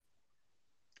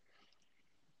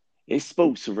It's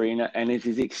Sports Arena and it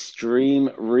is Extreme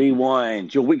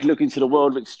Rewind. Your week look into the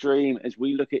world of Extreme as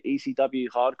we look at ECW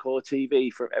Hardcore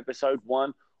TV from episode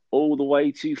 1 all the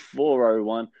way to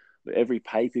 401 with every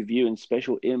pay-per-view and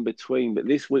special in between. But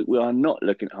this week we are not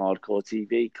looking at Hardcore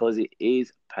TV because it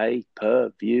is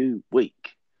pay-per-view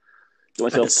week.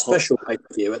 And a special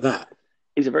pay-per-view at that.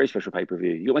 It's a very special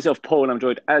pay-per-view. You got myself, Paul, and I'm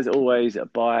joined as always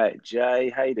by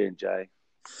Jay. How you doing, Jay?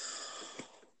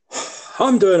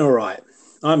 I'm doing all right.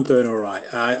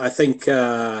 I think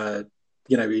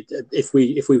if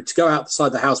we were to go outside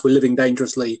the house, we're living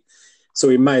dangerously, so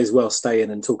we may as well stay in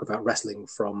and talk about wrestling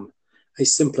from a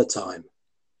simpler time.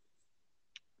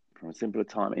 From a simpler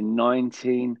time in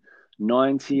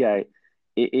 1998,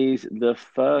 it is the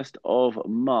 1st of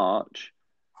March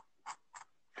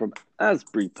from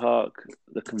Asbury Park,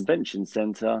 the Convention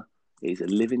Centre. It is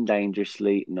Living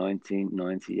Dangerously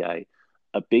 1998.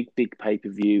 A big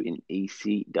pay-per-view in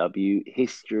ECW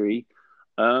history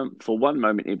for one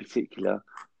moment in particular.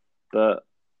 But,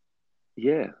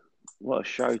 yeah, what a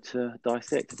show to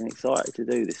dissect. I'm excited to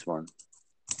do this one.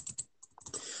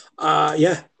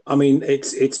 Yeah, I mean,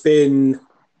 it's been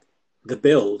the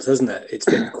build, hasn't it? It's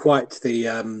been quite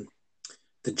the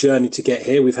journey to get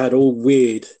here. We've had all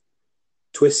weird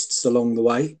twists along the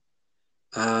way.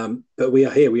 But we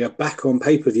are here. We are back on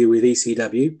pay-per-view with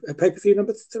ECW. Pay-per-view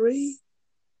number 3?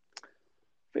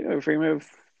 I think over 3, maybe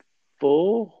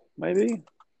 4, maybe.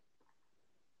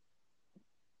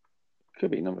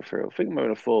 Could be number 3. I think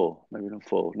maybe 4. Maybe number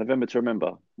 4. November to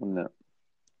Remember, wasn't it?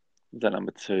 Was that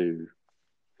number 2?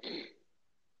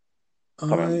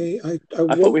 I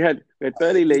thought we had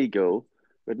Barely Legal,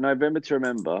 we had November to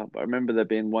Remember, but I remember there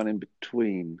being one in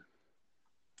between.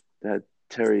 They had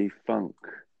Terry Funk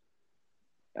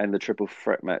and the triple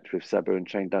threat match with Sabu and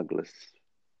Shane Douglas.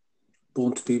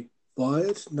 Born to be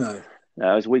Wired? No.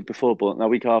 No, it was a week before a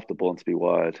week after Born to be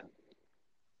Wired.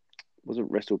 Wasn't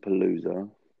WrestlePalooza?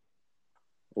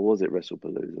 Or was it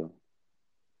WrestlePalooza?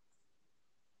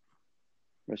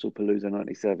 WrestlePalooza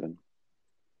 97.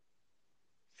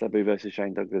 Sabu versus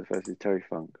Shane Douglas versus Terry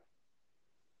Funk.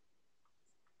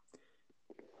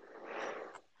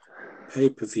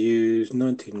 Pay-per-views,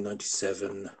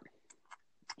 1997.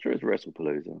 Sure, it's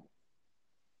WrestlePalooza.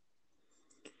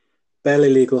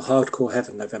 Barely Legal, Hardcore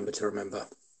Heaven, November to Remember.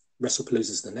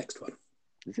 WrestlePalooza's the next one.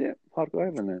 Is it? Hardcore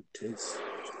Heaven then? It is.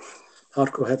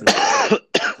 Hardcore Heaven.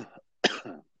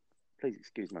 Please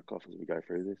excuse my cough as we go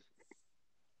through this.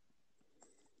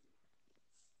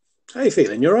 How you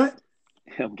feeling? You all right?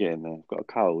 I'm getting there. I've got a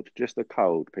cold. Just a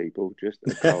cold, people. Just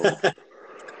a cold.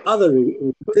 I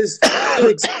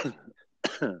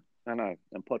know.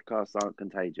 And podcasts aren't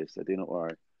contagious, so do not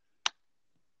worry.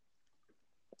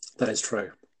 That is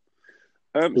true.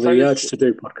 So the urge to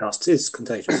do podcasts is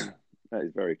contagious. That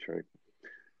is very true.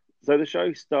 So the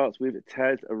show starts with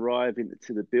Taz arriving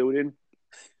to the building.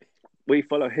 We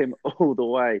follow him all the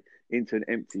way into an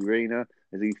empty arena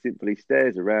as he simply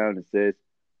stares around and says,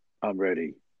 "I'm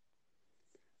ready."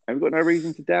 And we've got no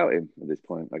reason to doubt him at this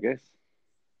point, I guess.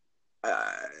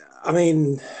 I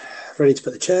mean, ready to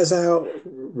put the chairs out,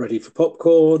 ready for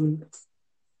popcorn.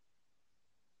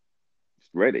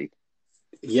 Ready.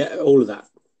 Yeah, all of that.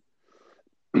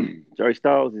 Joey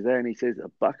Styles is there and he says,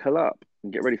 "Buckle up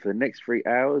and get ready for the next 3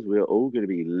 hours. We're all going to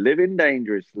be living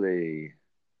dangerously."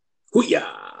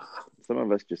 Hoo-yah! Some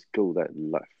of us just call that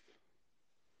life.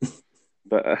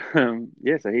 But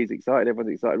yeah, so he's excited.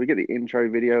 Everyone's excited. We get the intro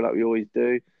video like we always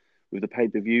do with the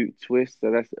pay-per-view twist.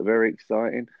 So that's very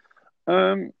exciting.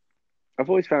 I've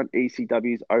always found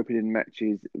ECW's opening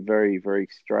matches very, very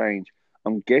strange.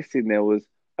 I'm guessing there was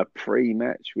a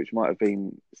pre-match, which might have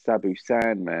been Sabu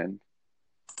Sandman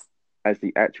as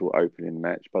the actual opening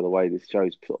match, by the way this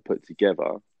show's put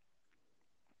together.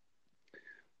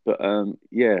 But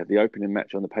yeah, the opening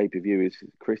match on the pay-per-view is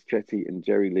Chris Chetti and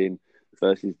Jerry Lynn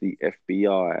versus the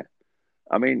FBI.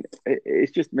 I mean,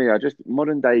 it's just me.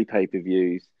 Modern day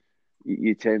pay-per-views,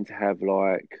 you tend to have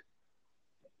like,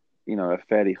 you know, a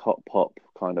fairly hot pop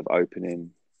kind of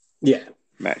opening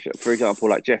match. For example,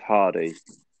 like Jeff Hardy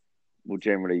will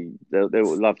generally, they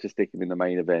will love to stick him in the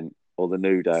main event or the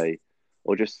New Day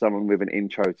or just someone with an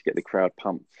intro to get the crowd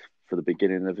pumped for the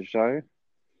beginning of the show.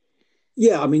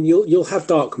 Yeah, I mean, you'll have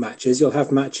dark matches. You'll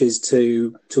have matches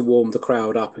to warm the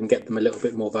crowd up and get them a little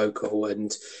bit more vocal.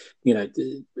 And, you know,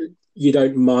 you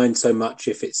don't mind so much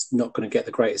if it's not going to get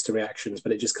the greatest of reactions,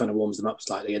 but it just kind of warms them up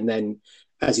slightly. And then,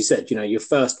 as you said, you know, your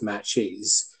first match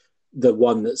is the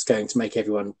one that's going to make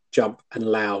everyone jump and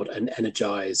loud and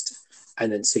energized,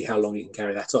 and then see how long you can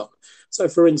carry that on. So,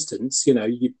 for instance, you know,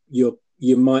 you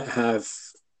might have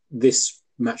this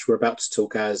match we're about to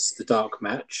talk as the dark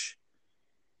match.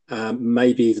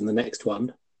 maybe even the next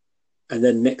one. And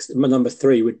then number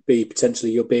 3 would be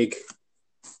potentially your big,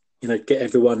 get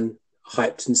everyone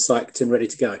hyped and psyched and ready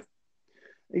to go.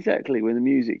 Exactly. When the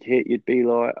music hit, you'd be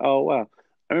like, "Oh wow!"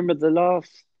 I remember the last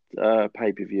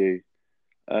pay-per-view.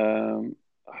 Um,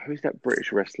 who's that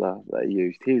British wrestler that he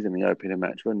used? He was in the opening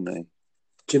match, wasn't he?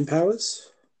 Jim Powers?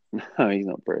 No, he's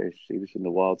not British. He was in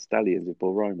the Wild Stallions with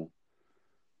Paul Roma.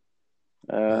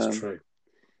 That's Um, true.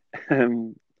 I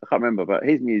can't remember, but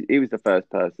his music. He was the first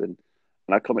person,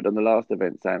 and I commented on the last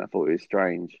event saying I thought it was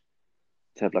strange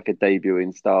to have like a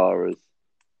debuting star as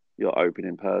your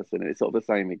opening person, and it's sort of the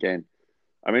same again.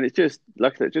 I mean, it's just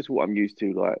like I said, just what I'm used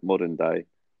to, like modern day.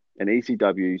 And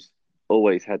ECW's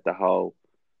always had the whole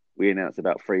we announce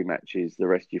about 3 matches, the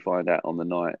rest you find out on the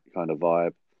night kind of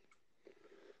vibe.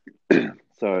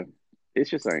 So it's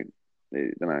just ain't,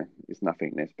 you know, it's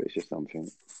nothingness, but it's just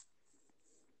something.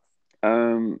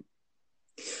 Um,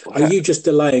 Are you just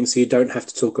delaying so you don't have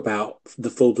to talk about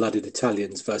the full-blooded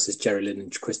Italians versus Jerry Lynn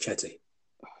and Chris Chetti?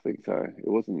 I think so. It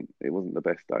wasn't. It wasn't the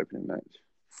best opening match.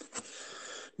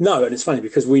 No, and it's funny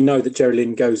because we know that Jerry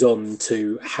Lynn goes on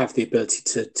to have the ability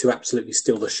to absolutely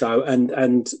steal the show, and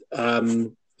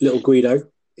Little Guido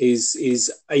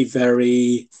is a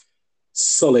very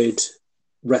solid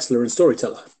wrestler and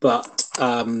storyteller. But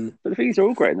the things are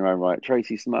all great in their own right.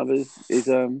 Tracy Smothers is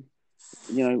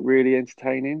really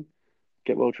entertaining.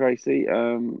 Get well, Tracy.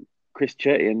 Chris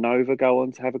Chetti and Nova go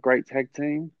on to have a great tag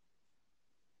team.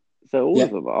 So all of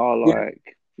them are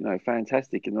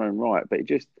fantastic in their own right. But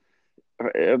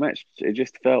a match, it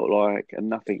just felt like a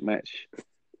nothing match,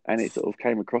 and it sort of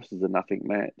came across as a nothing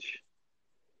match.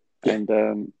 Yeah. And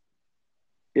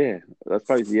I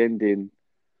suppose the ending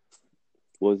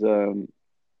was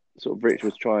sort of Rich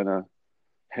was trying to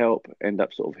help, end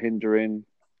up sort of hindering.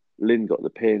 Lynn got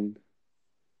the pin,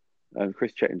 and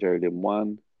Chris Chetti and Jerry Lynn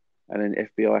won. And then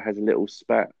FBI has a little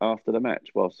spat after the match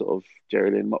while sort of Jerry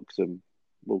Lynn mocks them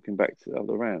walking back to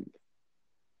the ramp.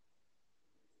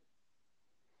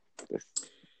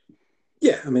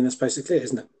 Yeah, I mean, that's basically it,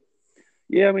 isn't it?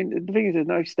 Yeah, I mean, the thing is, there's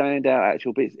no standout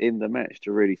actual bits in the match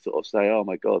to really sort of say, oh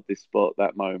my God, this spot,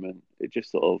 that moment. It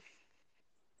just sort of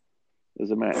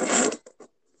was a match.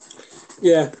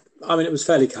 Yeah, I mean, it was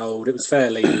fairly cold. It was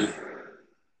fairly.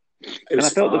 And I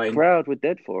felt the crowd were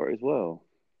dead for it as well.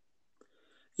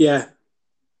 Yeah,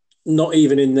 not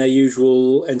even in their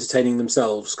usual entertaining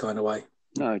themselves kind of way.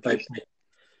 No,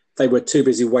 they were too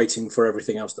busy waiting for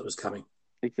everything else that was coming.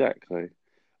 Exactly.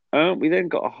 We then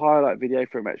got a highlight video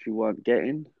for a match we weren't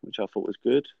getting, which I thought was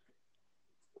good.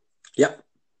 Yep.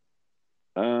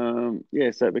 So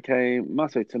it became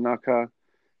Masato Tanaka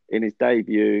in his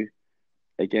debut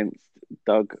against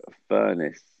Doug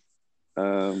Furnas.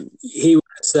 He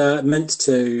was meant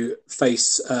to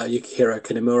face Yukihiro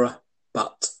Kinemura,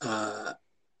 but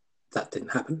that didn't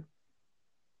happen.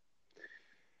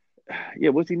 Yeah,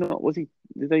 was he not? Was he?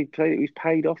 Did they say he was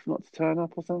paid off not to turn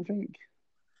up or something?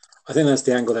 I think that's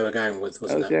the angle they were going with,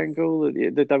 wasn't it? The angle.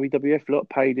 The WWF lot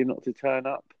paid him not to turn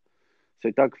up,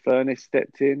 so Doug Furnas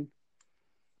stepped in.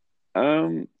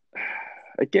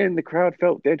 Again, the crowd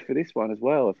felt dead for this one as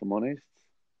well, if I'm honest.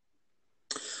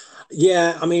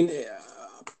 Yeah, I mean,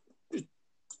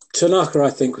 Tanaka,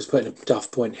 I think, was putting a tough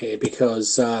point here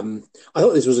because I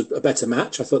thought this was a better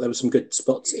match. I thought there were some good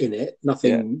spots in it.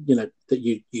 Nothing, that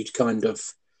you'd kind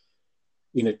of,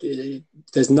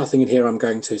 there's nothing in here I'm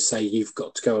going to say you've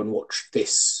got to go and watch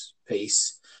this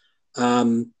piece.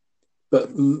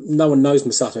 But no one knows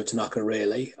Masato Tanaka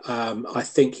really. I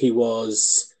think I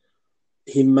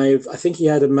think he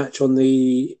had a match on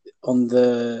the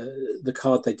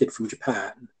card they did from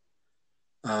Japan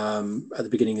at the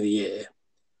beginning of the year.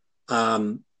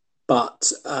 No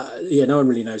one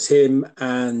really knows him.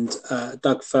 And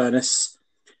Doug Furnas,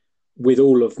 with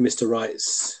all of Mr.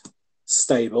 Wright's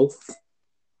stable,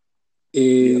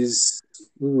 is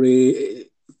really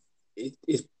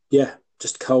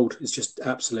just cold. It's just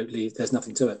absolutely, there's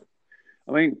nothing to it.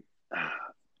 I mean,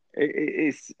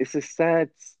 it's a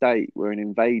sad state where an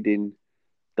invading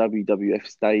WWF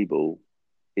stable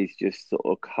is just sort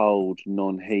of cold,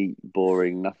 non-heat,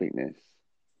 boring nothingness.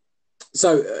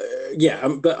 So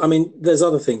but I mean, there's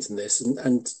other things in this,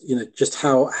 and just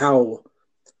how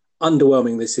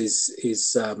underwhelming this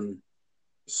is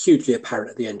hugely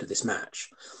apparent at the end of this match.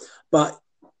 But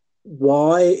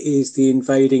why is the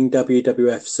invading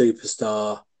WWF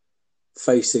superstar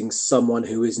facing someone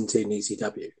who isn't in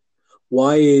ECW?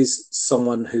 Why is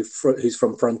someone who's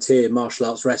from Frontier Martial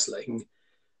Arts Wrestling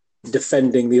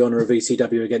defending the honor of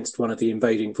ECW against one of the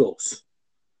invading force?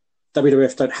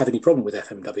 WWF don't have any problem with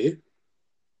FMW.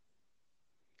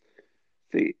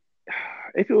 See,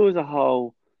 if it was a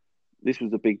whole this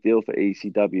was a big deal for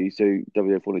ECW, so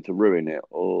WF wanted to ruin it,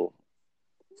 or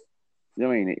you know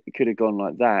what I mean? It could have gone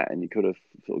like that, and you could have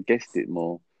sort of guessed it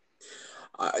more.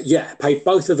 Yeah, paid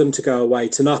both of them to go away.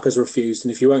 Tanaka's refused,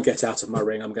 and if you won't get out of my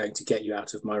ring, I'm going to get you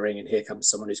out of my ring. And here comes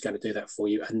someone who's going to do that for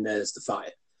you. And there's the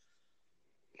fight.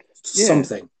 Yeah,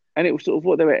 Something. and it was sort of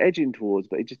what they were edging towards,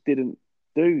 but it just didn't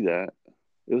do that.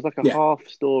 It was like a Yeah. half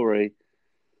story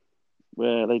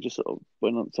where they just sort of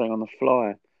went on saying on the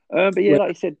fly. But yeah, Well, like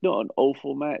you said, not an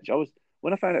awful match. I was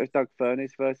when I found out it was Doug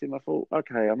Furnas versus him, I thought,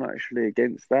 okay, I'm not actually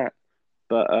against that,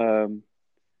 but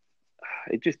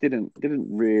it just didn't no,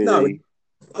 really.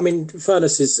 I mean,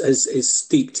 Furnace is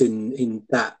steeped in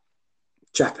that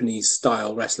Japanese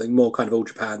style wrestling, more kind of all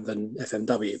Japan than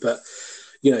FMW. But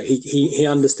he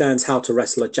understands how to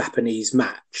wrestle a Japanese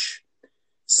match.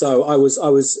 So I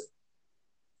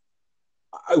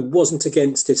wasn't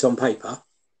against it on paper.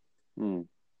 Hmm.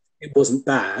 It wasn't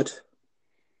bad.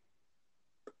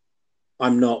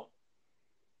 I'm not.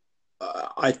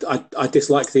 I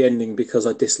dislike the ending because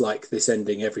I dislike this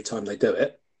ending every time they do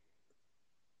it,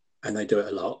 and they do it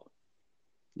a lot.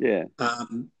 Yeah,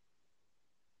 And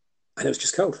it was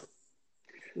just cold.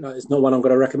 No, it's not one I'm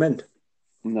going to recommend.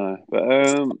 no, but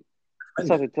And,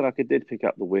 Sasha Tanaka did pick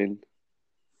up the win,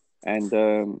 and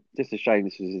just a shame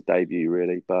this was his debut,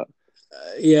 really. But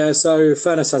yeah, so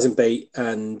Furnace has him beat,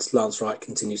 and Lance Wright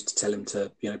continues to tell him to,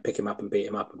 pick him up and beat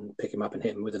him up and pick him up and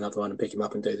hit him with another one and pick him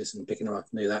up and do this and pick him up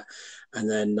and do that. And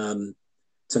then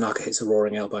Tanaka hits a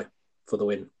roaring elbow for the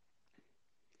win.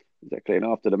 exactly, and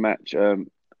after the match,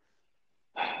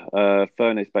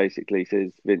 Furnace basically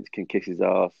says Vince can kiss his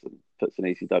ass and puts an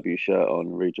ECW shirt on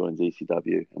and rejoins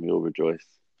ECW, and we all rejoice.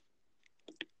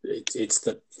 It's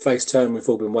the face turn we've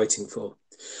all been waiting for.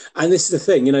 And this is the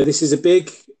thing, this is a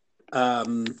big,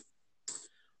 um,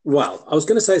 well, I was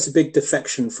going to say it's a big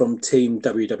defection from Team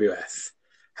WWF.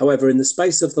 However, in the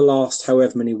space of the last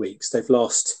however many weeks, they've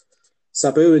lost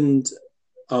Sabu and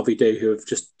RVD, who have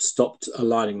just stopped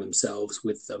aligning themselves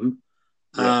with them.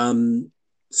 Yeah,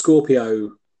 Scorpio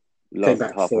came lasted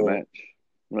back half a for match,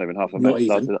 not even half a not match,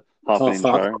 even lasted half an half.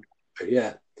 intro.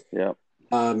 Yeah.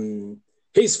 Yeah,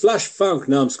 He's Flash Funk.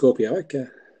 No, I'm Scorpio. Okay.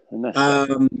 and that's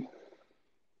that. Um,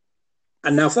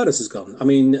 and now Furnace is gone. I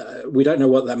mean, we don't know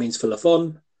what that means for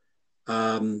Lafon.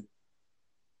 Um,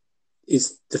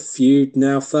 is the feud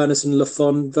now Furnace and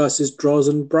Lafon versus Droz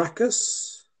and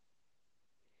Brackus?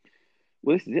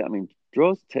 Well, this is it. I mean,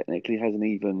 Droz technically hasn't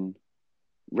even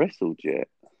wrestled yet,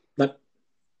 No.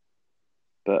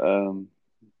 but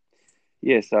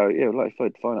yeah. So yeah, I'd like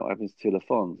to find out what happens to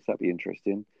LaFons. That'd be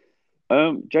interesting.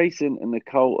 Jason and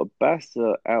Nicole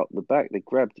Abassa out the back. They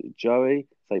grabbed Joey.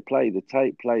 They play the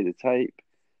tape. Play the tape.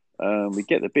 We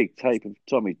get the big tape of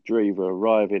Tommy Dreamer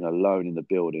arriving alone in the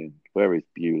building. Where is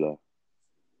Beulah?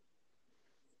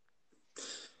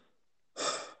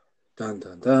 Dun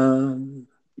dun dun.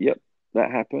 Yep,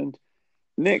 that happened.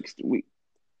 Next, we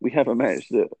have a match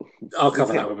that I'll we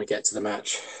cover that can. when we get to the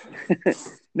match.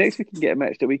 Next, we can get a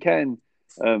match that we can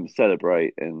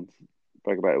celebrate and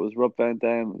brag about. It was Rob Van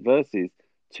Dam versus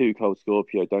Two Cold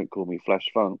Scorpio. Don't call me Flash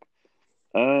Funk.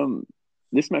 Um,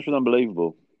 this match was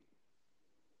unbelievable.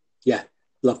 Yeah,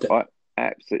 loved it. I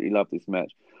absolutely love this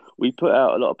match. We put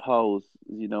out a lot of polls,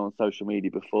 as you know, on social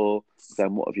media before,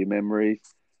 saying what are your memories,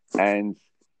 and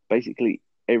basically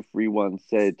everyone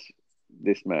said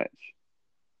this match.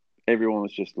 Everyone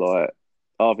was just like,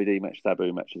 RVD match,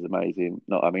 Sabu match is amazing.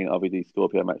 No, I mean RVD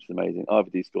Scorpio match is amazing.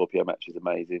 RVD Scorpio match is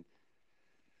amazing.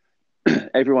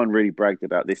 Everyone really bragged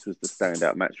about this was the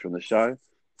standout match from the show,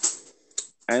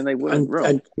 and they weren't wrong.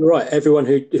 And you're right. Everyone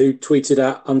who tweeted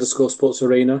at _Sports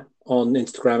Arena on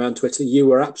Instagram and Twitter, you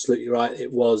were absolutely right.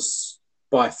 It was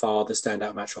by far the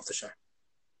standout match off the show.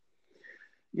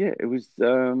 Yeah, it was.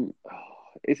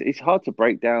 It's hard to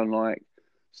break down like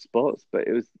spots, but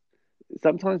it was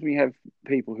sometimes when you have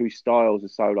people whose styles are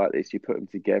so like this, you put them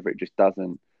together, it just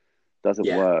doesn't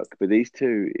Yeah. work. But these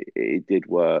two, it did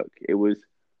work. It was.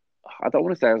 I don't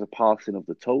want to say it was a passing of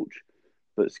the torch,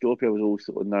 but Scorpio was all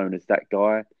sort of known as that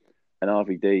guy, and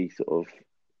RVD sort of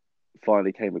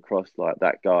finally came across like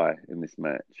that guy in this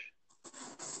match,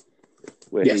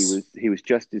 where Yes. he was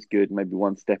just as good, maybe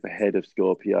one step ahead of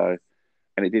Scorpio,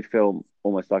 and it did feel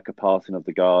almost like a passing of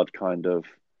the guard kind of,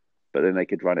 but then they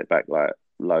could run it back like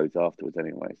loads afterwards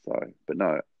anyway. So, but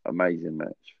no, amazing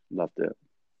match, loved it.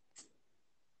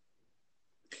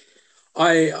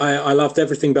 I loved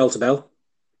everything bell to bell.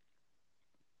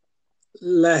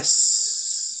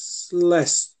 Less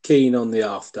keen on the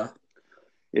after.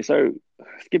 Yeah, so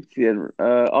skip to the end.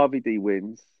 RVD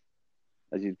wins,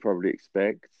 as you'd probably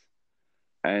expect,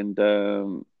 and I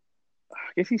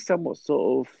guess he somewhat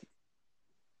sort of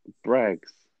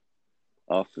brags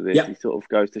after this. Yeah. He sort of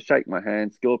goes to shake my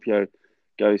hand. Scorpio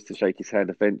goes to shake his hand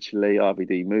eventually.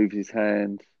 RVD moves his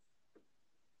hand.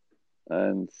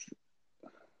 And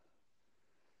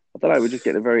I don't know, we're just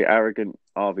getting a very arrogant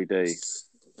RVD.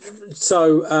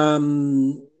 So,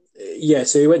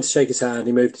 so he went to shake his hand.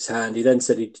 He moved his hand. He then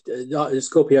said,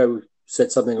 Scorpio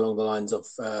said something along the lines of,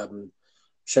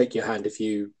 shake your hand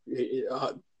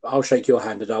I'll shake your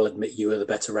hand and I'll admit you are the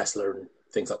better wrestler and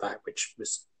things like that, which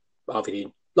was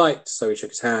RVD liked. So he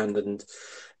shook his hand, and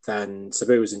then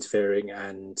Sabu was interfering,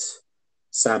 and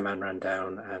Sandman ran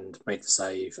down and made the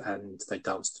save, and they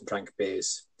danced and drank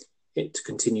beers to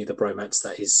continue the bromance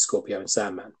that is Scorpio and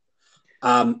Sandman.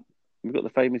 We've got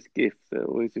the famous GIF that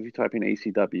always, if you type in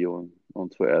ECW on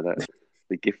Twitter, that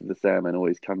the GIF of the Sandman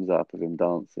always comes up of him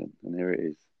dancing, and here it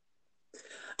is.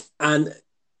 And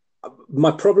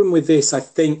my problem with this, I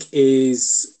think,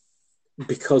 is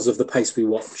because of the pace we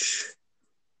watch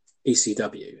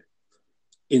ECW,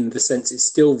 in the sense it's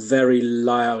still very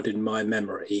loud in my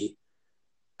memory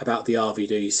about the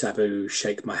RVD Sabu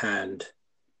shake my hand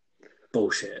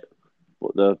bullshit.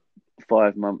 What, the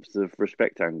 5 months of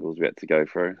respect angles we had to go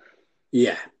through?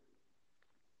 Yeah.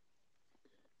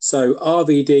 So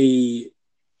RVD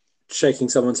shaking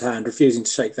someone's hand, refusing to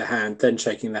shake the hand, then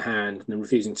shaking the hand, and then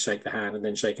refusing to shake the hand, and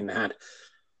then shaking the hand.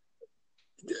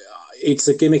 It's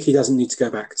a gimmick he doesn't need to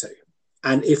go back to.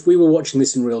 And if we were watching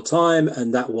this in real time,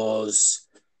 and that was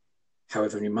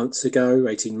however many months ago,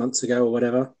 18 months ago or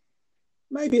whatever,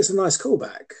 maybe it's a nice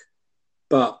callback.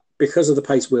 But because of the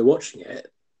pace we're watching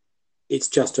it, it's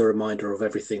just a reminder of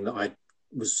everything that I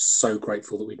was so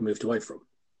grateful that we'd moved away from.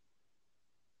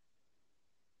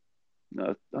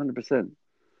 No, 100%.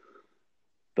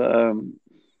 But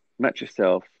match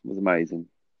itself was amazing.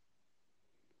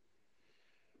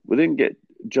 We didn't get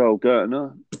Joel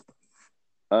Gertner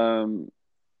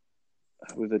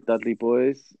with the Dudley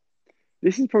Boys.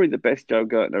 This is probably the best Joel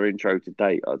Gertner intro to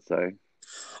date, I'd say.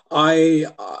 I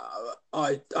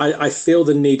feel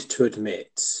the need to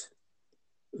admit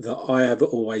that I have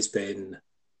always been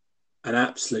an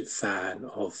absolute fan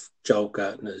of Joel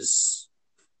Gertner's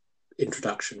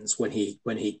introductions when he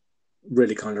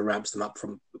really kind of ramps them up,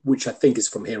 from which I think is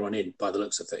from here on in by the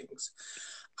looks of things.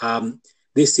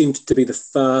 This seemed to be the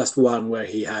first one where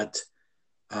he had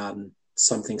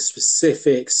something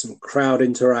specific, some crowd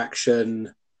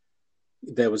interaction.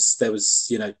 There was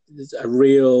a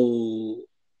real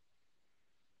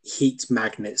heat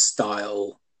magnet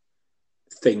style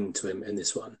thing to him in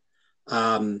this one.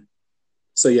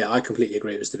 So yeah, I completely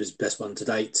agree. It was his best one to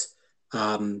date.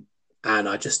 And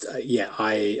I just, I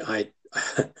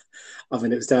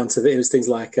mean, it was down to, it was things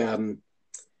like,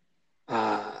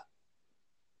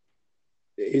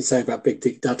 he'd say about Big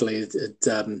Dick Dudley had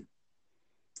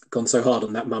gone so hard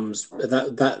on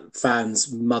that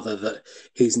fan's mother that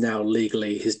he's now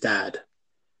legally his dad.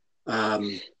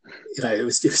 He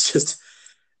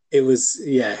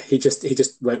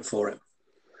just went for it.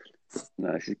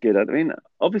 No, this is good. I mean,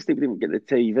 obviously we didn't get the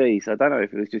TV, so I don't know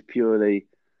if it was just purely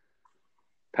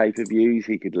pay-per-views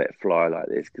he could let fly like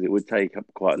this, because it would take up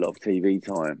quite a lot of TV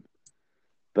time.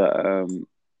 But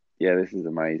yeah, this is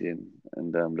amazing,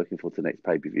 and I'm looking forward to the next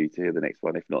pay-per-view to hear the next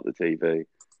one, if not the TV.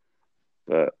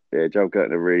 But yeah, Joel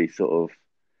Gertner really sort of,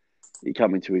 he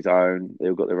come into his own. They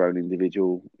all got their own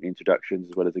individual introductions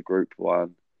as well as a group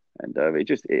one, and it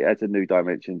adds a new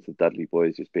dimension to Dudley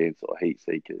Boys just being sort of heat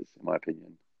seekers, in my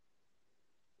opinion.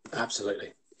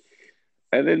 Absolutely.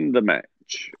 And then the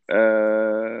match.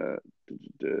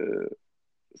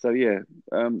 So yeah,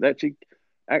 actually,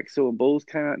 Axel and Balls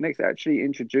came out next. Actually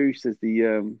introduced as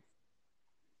the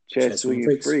chair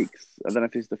swinging freaks. I don't know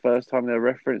if it's the first time they're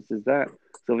referenced as that.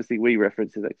 So obviously we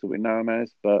reference it, that's what we know them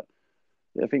as, but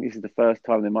I think this is the first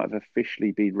time they might have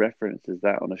officially been referenced as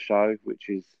that on a show, which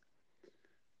is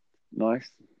nice.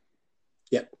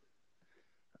 Yep.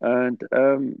 And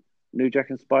New Jack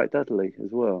and Spike Dudley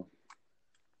as well,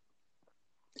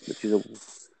 which is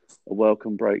a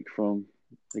welcome break from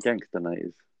the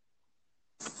Gangsternators.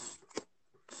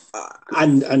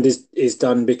 And is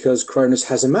done because Cronus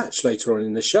has a match later on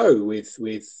in the show with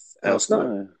Al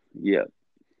Snow. Yeah.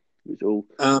 Which all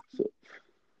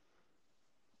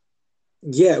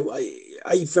yeah,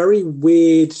 a very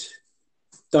weird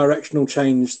directional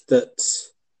change that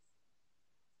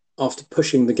after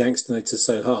pushing the Gangsternators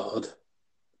so hard,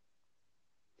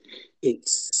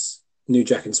 it's New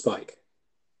Jack and Spike.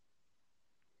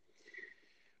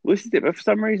 Well, this is it, but for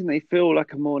some reason they feel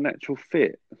like a more natural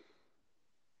fit.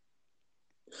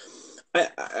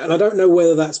 And I don't know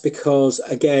whether that's because,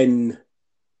 again,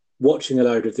 watching a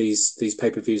load of these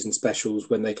pay-per-views and specials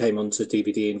when they came onto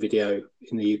DVD and video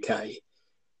in the UK,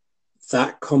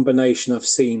 that combination I've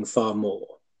seen far more.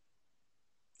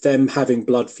 Them having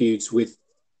blood feuds with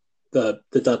the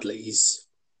Dudleys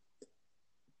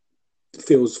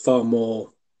feels far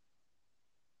more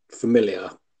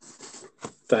familiar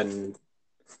than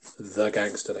the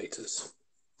Gangsterlators.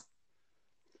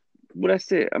 Well,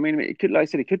 that's it. I mean, it could, like I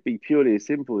said, it could be purely as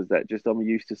simple as that. Just I'm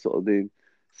used to sort of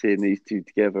seeing these two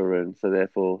together, and so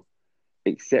therefore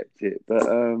accept it. But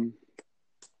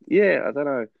yeah, I don't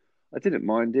know. I didn't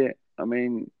mind it. I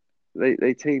mean,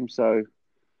 they teamed so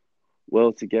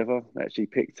well together. They actually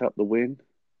picked up the win,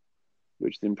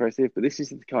 which is impressive. But this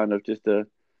is kind of just a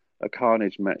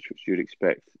carnage match, which you'd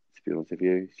expect, to be honest with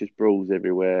you. It's just brawls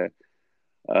everywhere.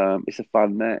 It's a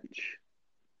fun match,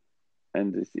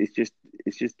 and it's just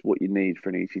what you need for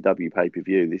an ECW pay per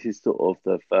view. This is sort of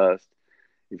the first.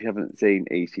 If you haven't seen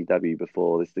ECW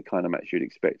before, this is the kind of match you'd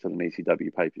expect on an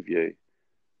ECW pay per view.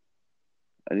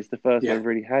 And it's the first Yeah. I've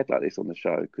really had like this on the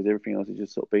show, because everything else has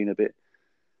just sort of been a bit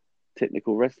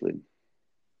technical wrestling.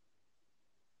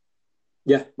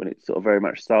 Yeah. When it's sort of very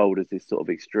much sold as this sort of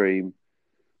extreme,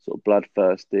 sort of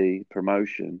bloodthirsty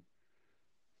promotion,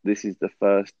 this is the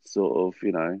first sort of,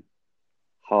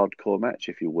 hardcore match,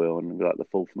 if you will, and like the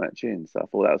fourth match in. So I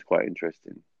thought that was quite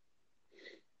interesting.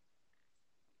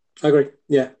 I agree.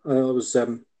 Yeah, it was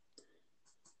good.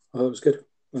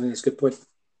 I think it's a good point.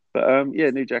 But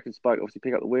yeah, New Jack and Spike obviously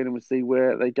pick up the win, and we'll see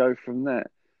where they go from that.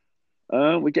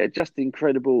 We get a Just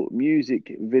Incredible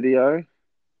music video,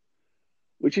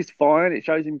 which is fine. It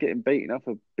shows him getting beaten up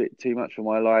a bit too much for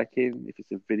my liking, if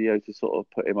it's a video to sort of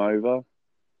put him over.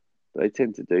 But they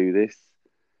tend to do this.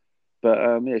 But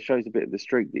yeah, it shows a bit of the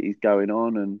streak that he's going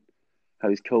on and how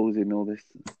he's causing all this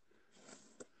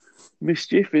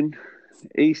mischief in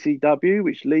ECW,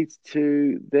 which leads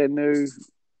to their new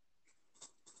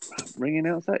ring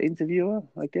announcer, interviewer,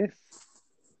 I guess.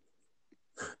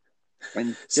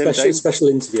 And special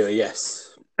interviewer,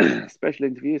 yes. Special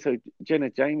interview. So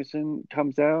Jenna Jameson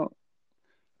comes out.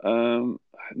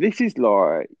 This is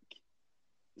like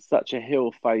such a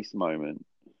heel face moment.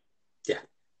 Yeah.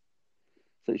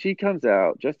 So she comes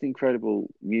out, Just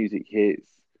Incredible music hits.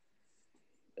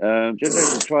 Jenna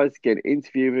Jameson tries to get an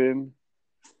interview with him.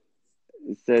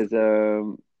 It says,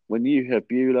 when you hear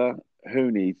Beulah,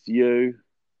 who needs you?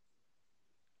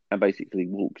 And basically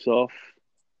walks off.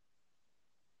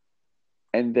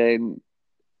 And then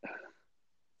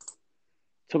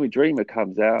Tommy Dreamer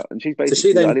comes out, and she's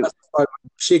basically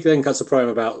she then cuts a promo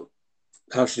about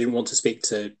how she didn't want to speak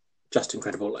to Just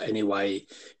Incredible anyway.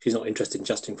 She's not interested in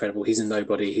Just Incredible. He's a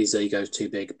nobody. His ego's too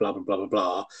big. Blah blah blah blah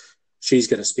blah. She's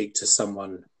going to speak to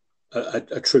someone,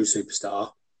 a true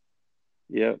superstar.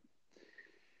 Yeah.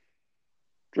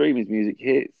 Dreamer's music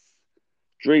hits.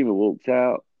 Dreamer walks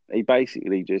out. He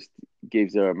basically just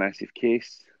gives her a massive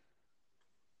kiss,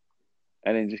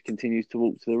 and then just continues to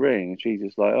walk to the ring. And she's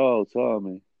just like, "Oh,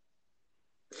 Tommy."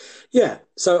 Yeah.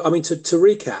 So, I mean, to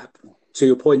recap to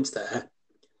your points there,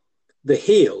 the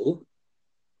heel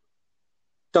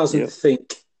doesn't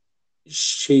think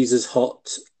she's as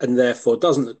hot and therefore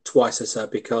doesn't look twice at her,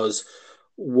 because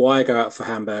why go out for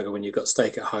hamburger when you've got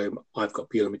steak at home? I've got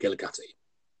Beulah McGillicuddy.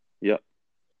 Yeah.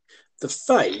 The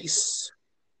face,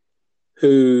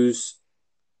 who's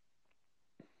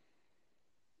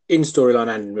in storyline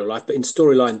and in real life, but in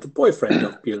storyline, the boyfriend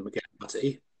of Beulah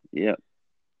McGillicuddy. Yeah.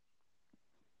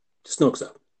 Snogs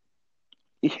up.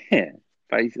 Yeah,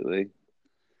 basically.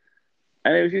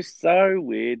 And it was just so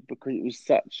weird because it was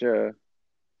such a...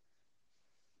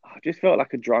 I just felt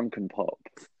like a drunken pop,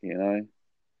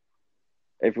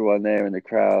 Everyone there in the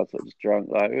crowd sort of just drunk,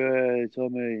 like, hey,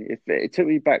 Tommy. It took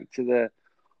me back to the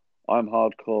I'm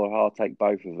hardcore, I'll take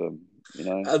both of them,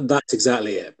 That's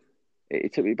exactly it.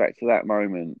 It took me back to that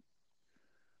moment.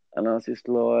 And I was just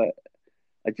like,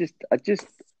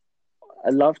 I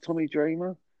love Tommy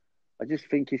Dreamer. I just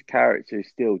think his character is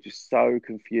still just so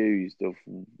confused of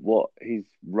what his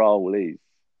role is,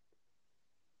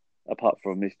 apart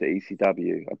from Mr.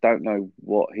 ECW. I don't know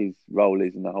what his role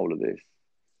is in the whole of this.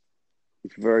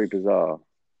 It's very bizarre.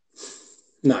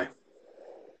 No.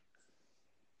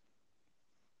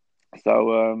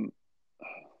 So,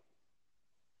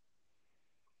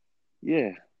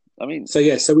 yeah. I mean... So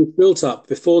we've built up,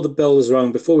 before the bell was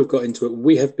rung, before we've got into it,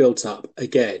 we have built up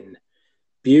again.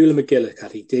 Beulah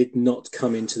McGillicuddy did not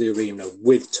come into the arena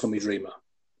with Tommy Dreamer.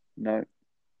 No.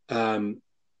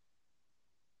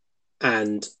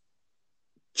 And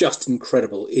Just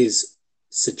Incredible is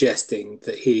suggesting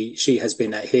that she has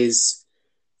been at his,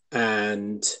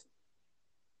 and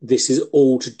this is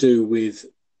all to do with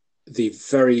the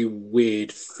very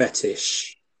weird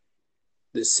fetish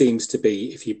that seems to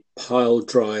be, if you pile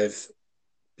drive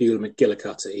Beulah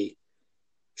McGillicuddy,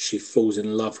 she falls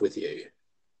in love with you.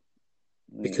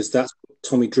 Mm. Because that's what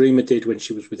Tommy Dreamer did when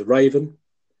she was with Raven,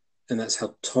 and that's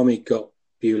how Tommy got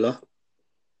Beulah.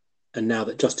 And now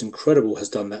that Justin Credible has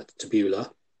done that to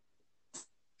Beulah,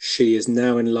 she is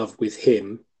now in love with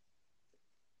him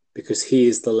because he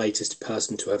is the latest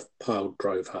person to have pile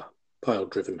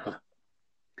driven her.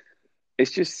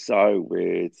 It's just so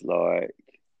weird, like.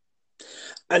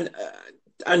 And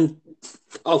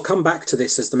I'll come back to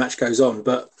this as the match goes on,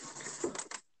 but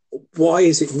why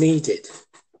is it needed?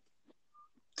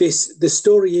 The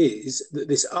story is that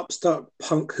this upstart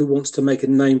punk who wants to make a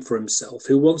name for himself,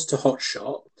 who wants to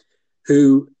hotshot,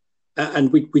 who,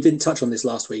 and we didn't touch on this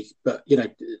last week, but,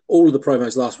 all of the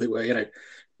promos last week were,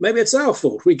 maybe it's our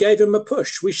fault. We gave him a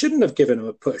push. We shouldn't have given him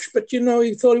a push, but,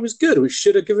 he thought he was good. We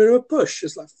should have given him a push.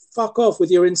 It's like, fuck off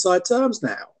with your inside terms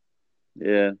now.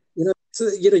 Yeah.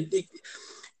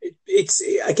 It's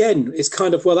again, it's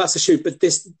kind of, well, that's a shoot, but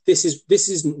this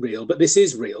isn't real, but this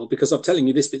is real because I'm telling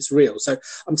you this bit's real. So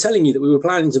I'm telling you that we were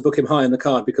planning to book him high in the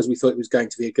card because we thought he was going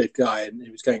to be a good guy and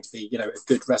he was going to be, a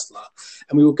good wrestler,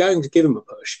 and we were going to give him a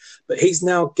push. But he's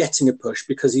now getting a push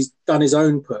because he's done his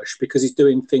own push because he's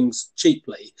doing things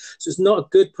cheaply. So it's not a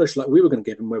good push like we were going to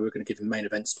give him, where we were going to give him main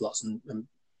event slots and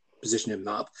position him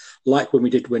up, like when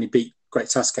he beat Great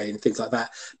Sasuke and things like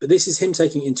that. But this is him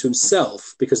taking it into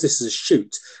himself because this is a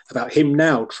shoot about him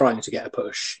now trying to get a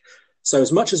push. So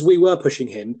as much as we were pushing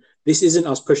him, this isn't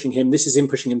us pushing him. This is him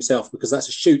pushing himself because that's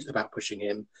a shoot about pushing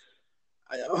him.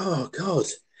 Oh, God.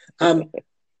 And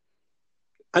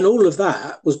all of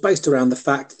that was based around the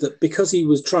fact that because he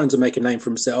was trying to make a name for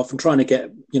himself and trying to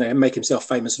get, make himself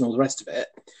famous and all the rest of it,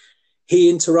 he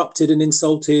interrupted and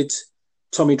insulted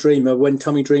Tommy Dreamer when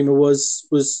Tommy Dreamer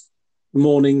was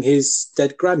mourning his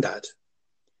dead granddad.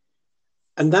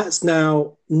 And that's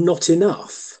now not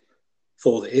enough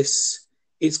for this.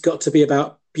 It's got to be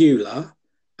about Beulah,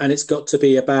 and it's got to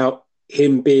be about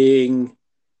him being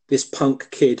this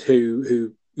punk kid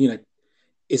who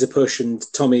is a push, and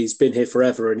Tommy's been here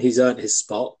forever and he's earned his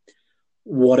spot,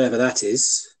 whatever that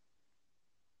is.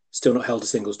 Still not held a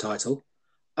singles title.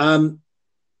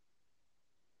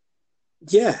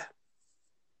 Yeah.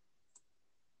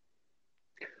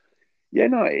 Yeah,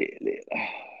 no,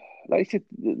 like I said,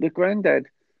 the granddad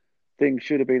thing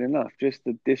should have been enough. Just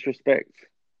the disrespect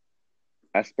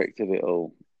aspect of it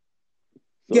all.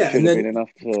 Yeah, should have been enough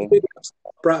to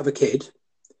brat of a kid,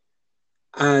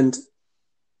 and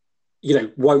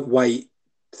won't wait,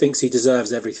 thinks he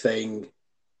deserves everything,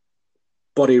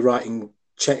 body writing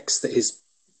checks that his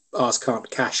ass can't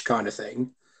cash, kind of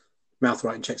thing. Mouth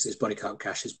writing checks that his body can't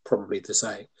cash is probably the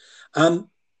same.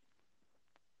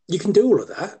 You can do all of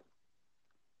that.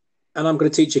 And I'm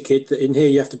going to teach a kid that in here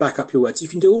you have to back up your words. You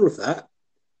can do all of that.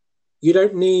 You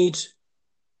don't need,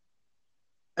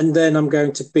 and then I'm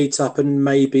going to beat up and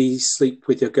maybe sleep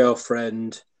with your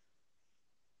girlfriend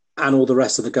and all the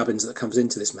rest of the gubbins that comes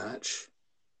into this match.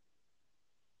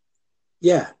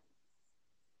 Yeah.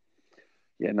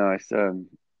 Yeah, no,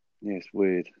 it's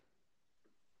weird.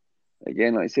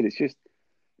 Again, like I said, it's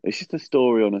just a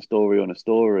story on a story on a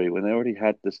story. When they already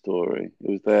had the story, it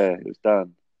was there, it was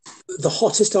done. The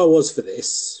hottest I was for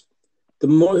this, the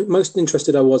most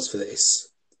interested I was for this,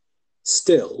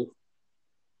 still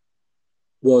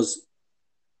was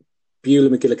Beulah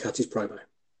McGillicuddy's promo.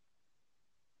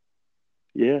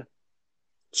 Yeah.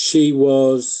 She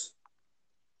was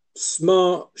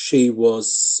smart, she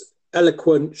was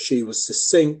eloquent, she was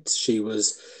succinct, she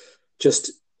was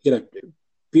just,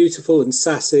 beautiful and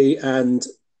sassy and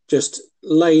just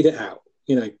laid it out.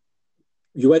 You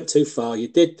went too far, you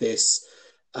did this.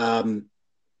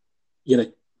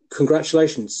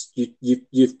 Congratulations.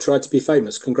 You've tried to be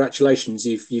famous. Congratulations.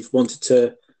 You've wanted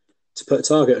to put a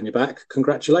target on your back.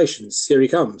 Congratulations. Here he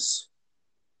comes.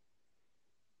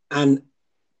 And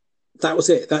that was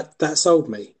it. That sold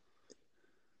me.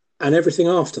 And everything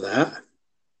after that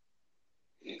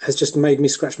has just made me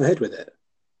scratch my head with it.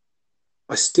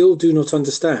 I still do not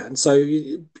understand. So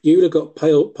Beulah got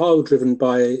pile driven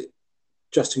by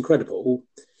Justin Credible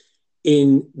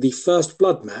in the first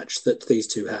blood match that these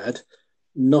two had,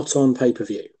 not on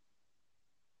pay-per-view.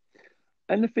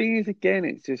 And the thing is, again,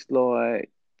 it's just like,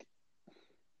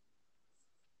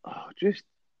 how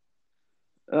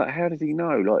does he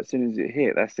know? Like, as soon as it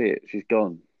hit, that's it. She's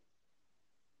gone.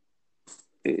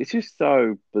 It's just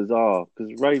so bizarre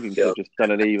because Raven could have just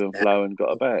done an even flow and got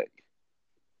her back.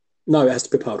 No, it has to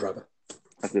be a pile driver.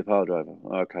 Has to be a pile driver.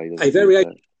 Okay. A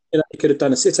variation. He could have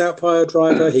done a sit-out pile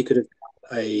driver. He could have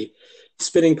done a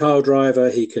spinning pile driver.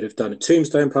 He could have done a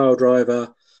tombstone pile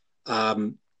driver,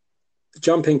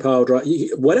 jumping pile driver,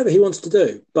 whatever he wants to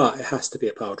do. But it has to be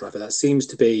a pile driver. That seems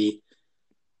to be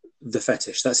the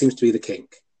fetish. That seems to be the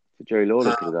kink. So Jerry Lawler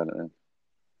Uh, could have done it then.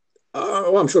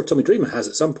 well, I'm sure Tommy Dreamer has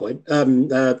at some point. Terry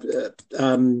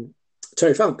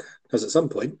Funk has at some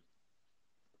point.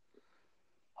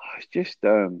 It's just,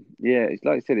 yeah, it's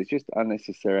like I said, it's just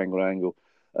unnecessary angle.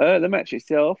 The match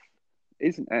itself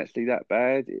isn't actually that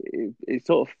bad. It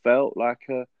sort of felt like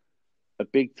a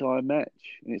big time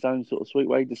match in its own sort of sweet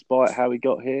way, despite how we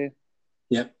got here.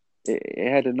 Yeah.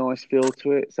 It had a nice feel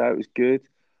to it, so it was good.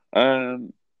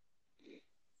 Do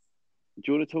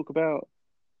you want to talk about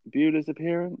Beulah's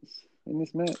appearance in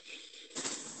this match?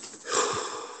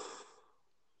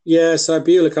 Yeah, so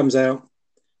Beulah comes out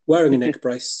wearing a neck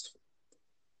brace,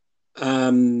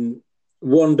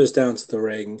 wanders down to the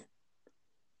ring,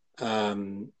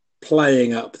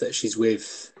 playing up that she's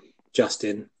with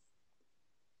Justin.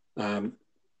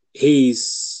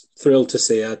 He's thrilled to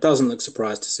see her, doesn't look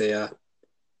surprised to see her,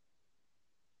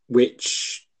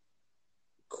 which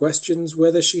questions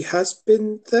whether she has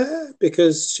been there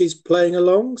because she's playing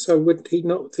along. So would he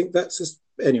not think that's just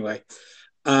anyway?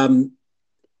 And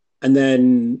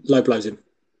then low blows him,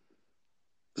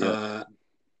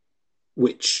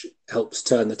 which helps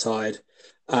turn the tide.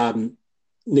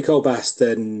 Nicole Bass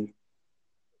then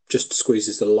just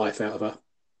squeezes the life out of her.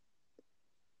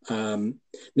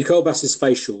 Nicole Bass's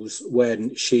facials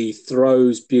when she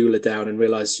throws Beulah down and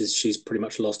realizes she's pretty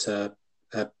much lost her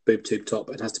boob tube top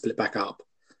and has to pull it back up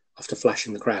after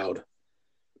flashing the crowd,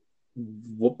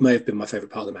 what may have been my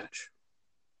favorite part of the match.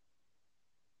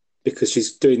 Because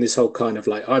she's doing this whole kind of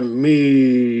like, I'm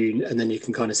mean, and then you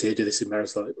can kind of see her do this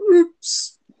embarrassed like,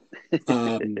 oops.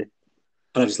 And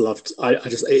I just loved,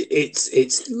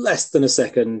 it's less than a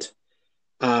second.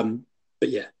 But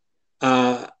yeah.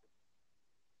 But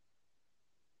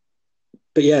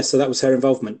yeah, so that was her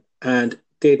involvement and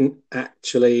didn't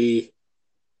actually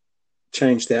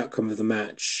change the outcome of the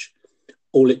match.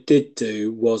 All it did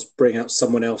do was bring out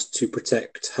someone else to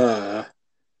protect her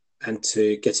and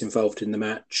to get involved in the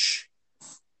match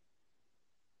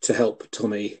to help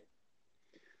Tommy.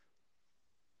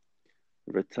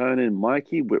 Returning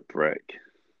Mikey Whipwreck.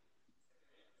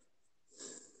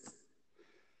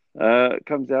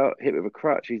 Comes out, hit with a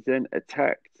crutch. He's then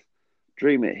attacked.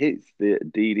 Dreamer hits the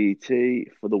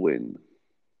DDT for the win.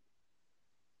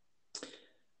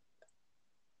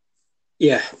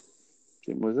 Yeah.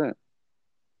 Simple as that.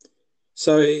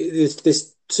 So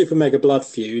this super mega blood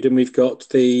feud, and we've got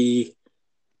the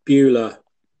Beulah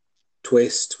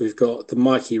twist. We've got the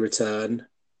Mikey return.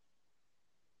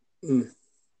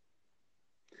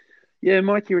 Yeah,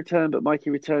 Mikey returned, but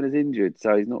Mikey returned is injured,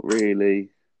 so he's not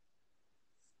really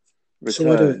returned. So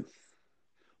why do it?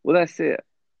 Well, that's it.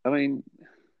 I mean,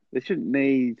 they shouldn't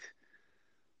need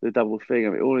the double thing.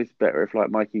 I mean, always better if like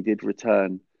Mikey did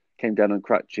return, came down on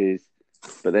crutches,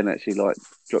 but then actually like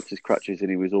dropped his crutches and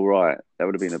he was all right. That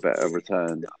would have been a better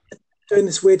return. Doing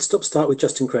this weird stop-start with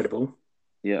Just Incredible.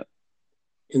 Yeah.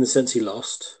 In the sense he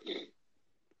lost.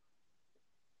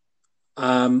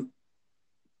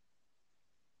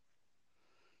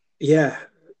 Yeah.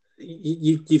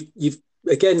 You've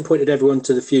again pointed everyone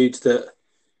to the feud that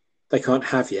they can't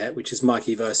have yet, which is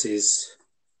Mikey versus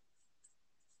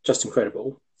Just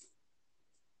Incredible.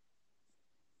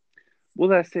 Well,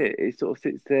 that's it. It sort of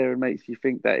sits there and makes you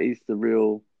think that is the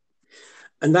real.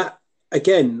 And that,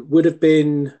 again, would have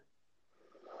been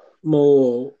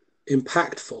more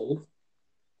impactful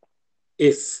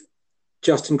if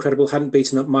Just Incredible hadn't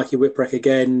beaten up Mikey Whipwreck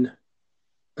again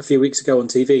a few weeks ago on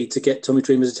TV to get Tommy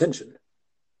Dreamer's attention.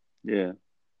 Yeah.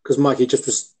 Because Mikey just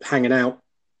was hanging out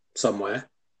somewhere.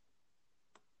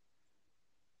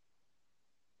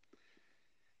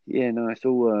 Yeah, no, it's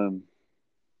all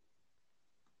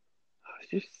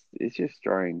it's just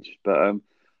strange. But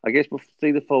I guess we'll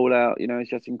see the fallout, you know, it's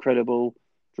Just Incredible.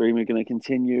 Dreamer gonna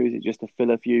continue. Is it just a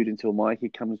filler feud until Mikey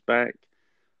comes back?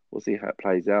 We'll see how it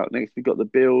plays out. Next we've got the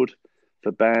build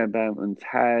for Bam Bam and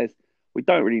Taz. We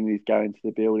don't really need to go into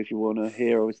the build if you want to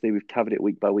hear. Obviously, we've covered it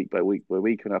week by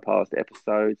week on our past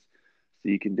episodes, so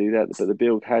you can do that. But the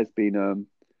build has been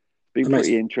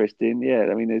pretty interesting. Yeah,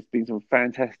 I mean, there's been some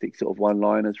fantastic sort of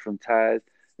one-liners from Taz.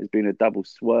 There's been a double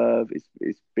swerve.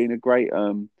 It's been a great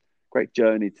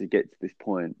journey to get to this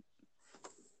point.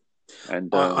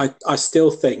 And I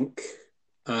still think,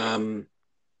 having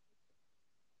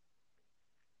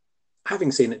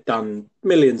seen it done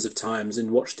millions of times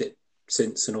and watched it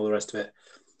since and all the rest of it,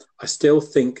 I still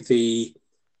think the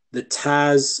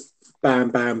Taz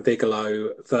Bam Bam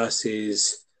Bigelow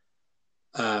versus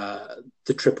the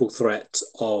triple threat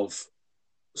of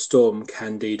Storm,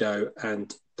 Candido,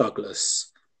 and Douglas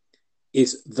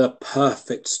is the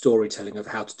perfect storytelling of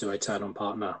how to do a turn on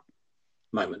partner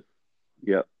moment.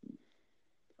 Yeah.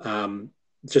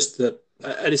 just and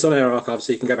it's on our archive,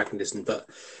 so you can go back and listen. But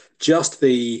just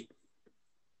the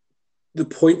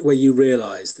point where you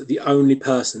realise that the only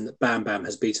person that Bam Bam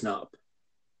has beaten up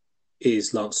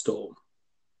is Lance Storm,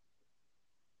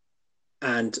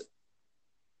 and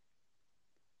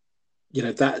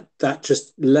that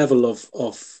just level of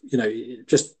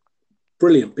just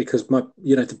brilliant, because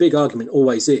the big argument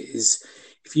always is,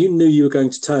 if you knew you were going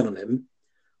to turn on him,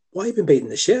 why have you been beating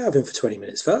the shit out of him for 20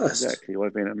 minutes first? Exactly.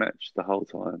 I've been in a match the whole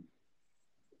time.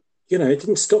 It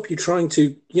didn't stop you trying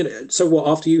to, so what,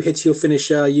 after you hit your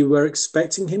finisher, you were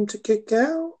expecting him to kick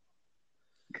out?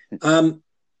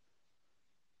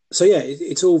 So yeah,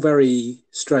 it's all very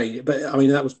strange, but I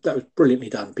mean, that was brilliantly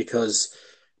done, because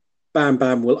Bam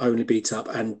Bam will only beat up,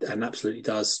 and absolutely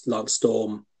does, Lance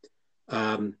Storm.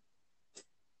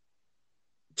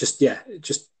 Just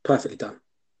perfectly done.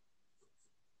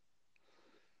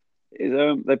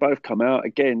 They both come out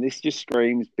again. This just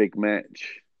screams big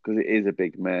match, because it is a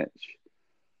big match.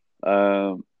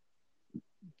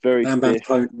 Very Bam Bam's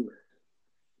stiff.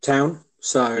 hometown,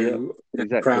 so Yeah, the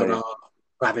exactly. crowd are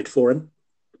rabid for him.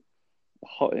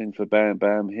 Hot in for Bam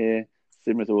Bam here,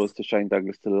 similar to was to Shane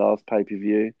Douglas to the last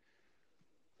pay-per-view.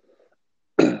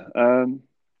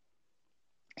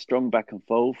 Strong back and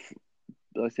forth.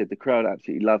 Like I said, the crowd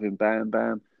absolutely loving Bam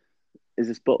Bam. There's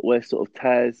a spot where sort of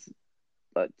Taz,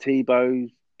 like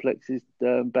Tebow, plexes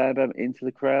Bam Bam into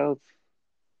the crowd,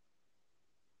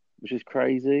 which is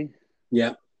crazy.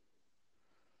 Yeah.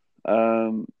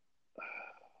 I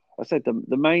said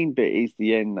the main bit is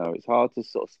the end, though. It's hard to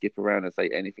sort of skip around and say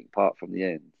anything apart from the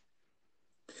end.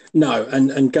 No,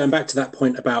 and going back to that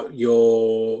point about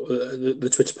your the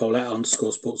Twitter poll at _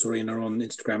 Sports Arena on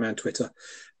Instagram and Twitter,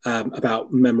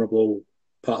 about memorable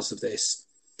parts of this.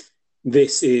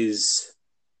 This is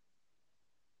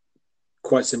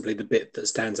quite simply the bit that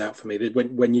stands out for me.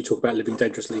 When you talk about Living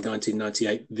Dangerously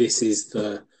 1998, this is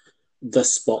the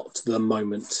spot, the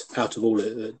moment out of all of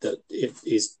it that it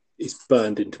is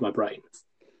burned into my brain.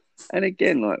 And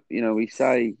again, like, we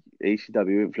say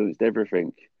ECW influenced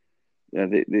everything.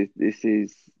 This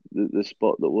is the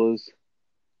spot that was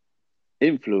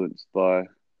influenced by,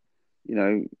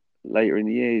 later in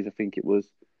the years. I think it was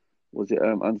it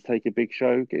Undertaker Big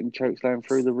Show getting chokeslammed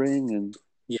through the ring, and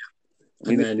yeah, I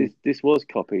mean this was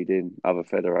copied in other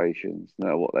federations, no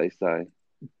matter what they say.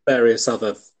 Various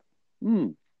other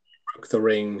broke the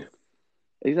ring.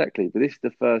 Exactly, but this is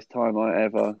the first time I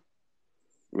ever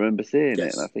remember seeing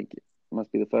it, and I think it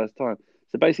must be the first time.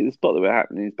 So basically, the spot that we're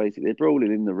happening is basically they're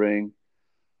brawling in the ring.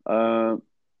 I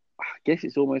guess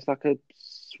it's almost like a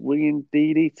swinging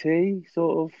DDT,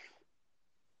 sort of.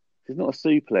 It's not a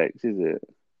suplex, is it?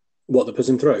 What, that puts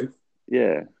him through?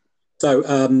 Yeah. So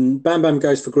Bam Bam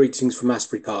goes for greetings from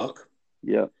Asbury Park.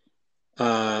 Yeah.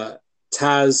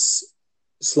 Taz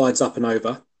slides up and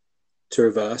over to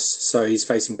reverse, so he's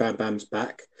facing Bam Bam's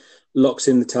back. Locks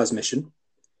in the Taz mission.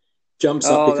 Jumps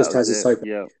up because Taz is so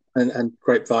big, and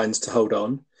grapevines to hold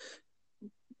on.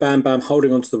 Bam Bam,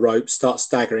 holding onto the rope, starts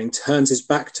staggering, turns his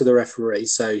back to the referee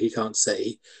so he can't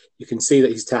see. You can see that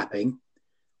he's tapping,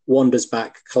 wanders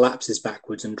back, collapses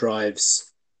backwards, and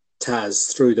drives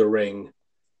Taz through the ring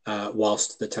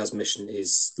whilst the Taz mission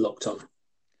is locked on.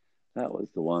 That was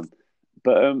the one.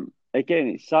 But again,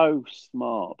 it's so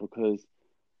smart, because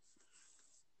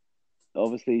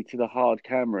obviously to the hard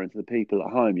camera and to the people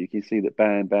at home, you can see that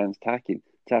Bam Bam's tapping.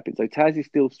 So Taz is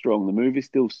still strong. The move is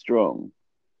still strong.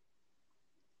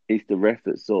 It's the ref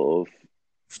that sort of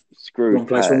screwed wrong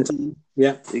place, Taz. wrong time.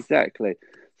 Yeah, exactly.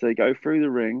 So they go through the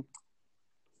ring,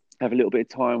 have a little bit of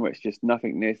time where it's just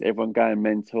nothingness, everyone going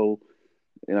mental.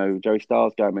 Joey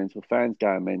Styles going mental, fans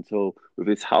going mental. With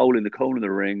this hole in the corner of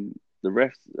the ring, the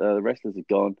wrestlers are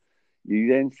gone. You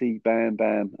then see Bam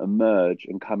Bam emerge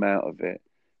and come out of it,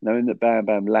 knowing that Bam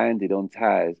Bam landed on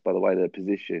Taz by the way they're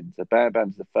positioned. So Bam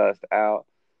Bam's the first out.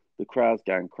 The crowd's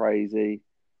going crazy.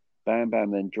 Bam Bam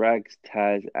then drags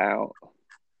Taz out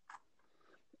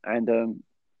and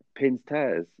pins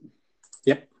Taz.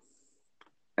 Yep.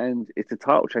 And it's a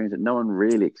title change that no one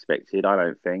really expected, I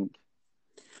don't think.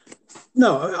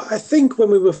 No, I think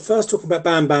when we were first talking about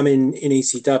Bam Bam in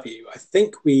ECW, I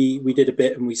think we did a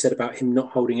bit and we said about him not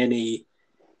holding any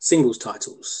singles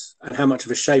titles and how much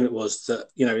of a shame it was that,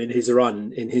 in his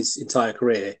run, in his entire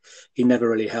career, he never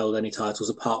really held any titles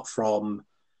apart from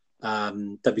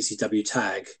WCW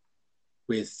Tag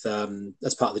with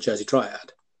as part of the Jersey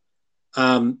Triad.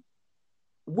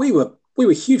 We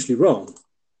were hugely wrong.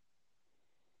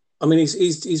 I mean,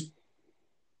 he's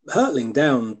hurtling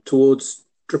down towards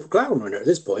Triple Crown winner at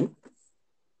this point.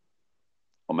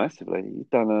 Oh, massively. He's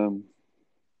done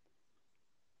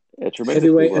tremendously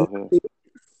heavyweight well here.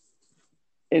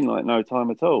 in like no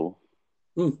time at all.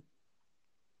 Mm.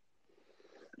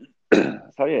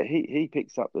 So yeah, he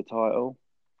picks up the title.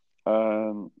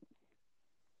 Um,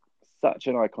 Such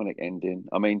an iconic ending.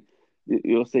 I mean,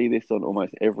 you'll see this on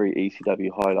almost every ECW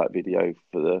highlight video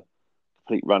for the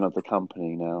complete run of the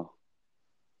company now.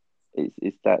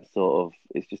 It's that sort of,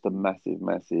 it's just a massive,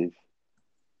 massive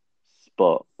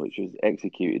spot which was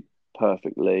executed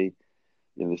perfectly.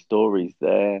 You know, the story's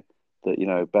there that, you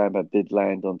know, Bam Bam did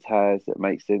land on Taz. It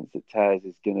makes sense that Taz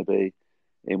is going to be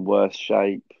in worse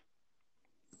shape.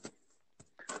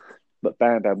 But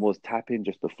Bam Bam was tapping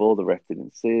just before the ref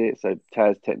didn't see it, so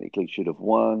Taz technically should have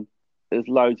won. There's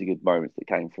loads of good moments that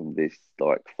came from this,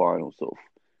 like, final sort of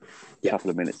Yeah. couple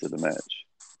of minutes of the match.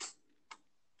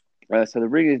 So the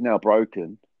ring is now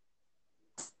broken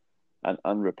and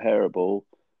unrepairable.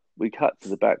 We cut to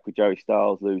the back with Joey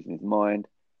Styles losing his mind.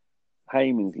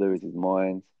 Heyman's losing his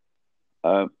mind.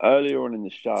 Earlier on in the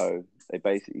show, they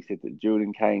basically said that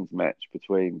Julian Kane's match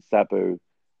between Sabu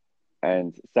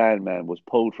and Sandman was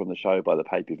pulled from the show by the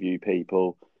pay-per-view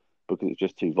people because it's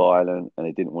just too violent and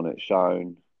they didn't want it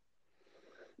shown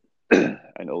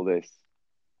and all this.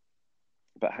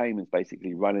 But Heyman's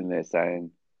basically running there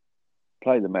saying,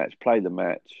 play the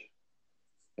match.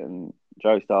 And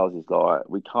Joe Styles is like,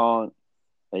 we can't.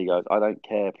 And he goes, I don't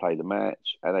care, play the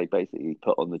match. And they basically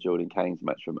put on the Jordan Kane's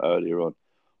match from earlier on,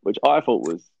 which I thought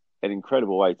was an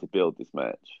incredible way to build this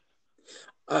match.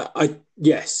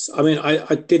 Yes. I mean,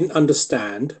 I didn't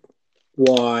understand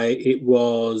why it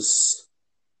was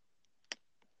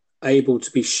able to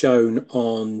be shown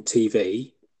on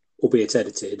TV, albeit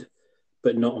edited,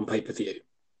 but not on pay-per-view.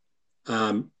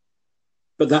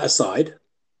 But that aside,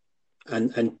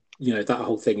 and you know, that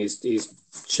whole thing is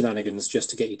shenanigans just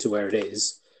to get you to where it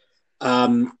is.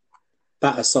 That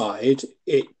aside,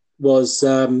 it was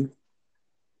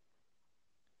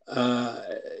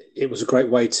it was a great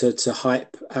way to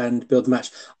hype and build the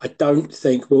match. I don't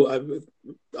think I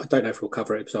don't know if we'll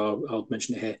cover it, so I'll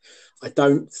mention it here. I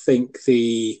don't think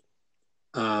the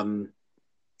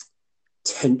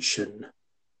tension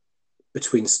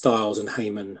between Styles and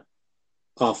Heyman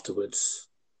afterwards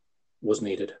was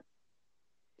needed.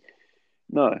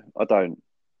 No, I don't.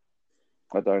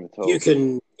 I don't at all.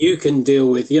 You can deal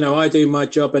with, you know, I do my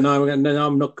job and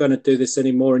I'm not going to do this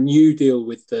anymore. And you deal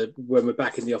with when we're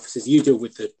back in the offices, you deal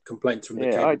with the complaints from the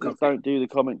cable I just company. don't do the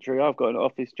commentary. I've got an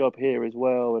office job here as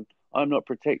well, and I'm not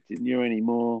protecting you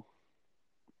anymore.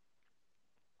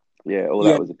 Yeah,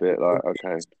 that was a bit like,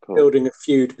 okay, cool. Building a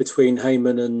feud between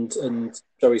Heyman and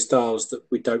Joey Styles that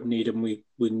we don't need and we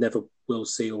never will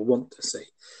see or want to see.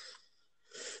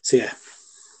 So yeah.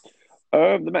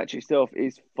 The match itself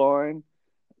is fine.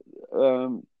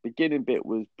 Beginning bit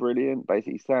was brilliant.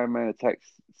 Basically, Sandman attacks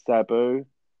Sabu,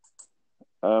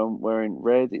 wearing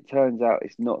red. It turns out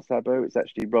it's not Sabu. It's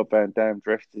actually Rob Van Dam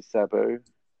dressed as Sabu,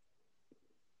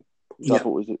 which I thought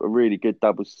was a really good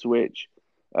double switch.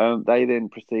 They then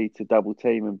proceed to double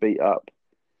team and beat up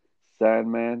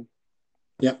Sandman.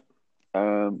 Yep.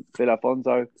 Bill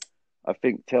Alfonso, I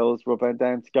think, tells Rob Van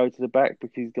Dam to go to the back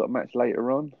because he's got a match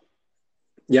later on.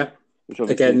 Yep.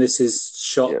 Again, this is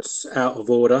shots out of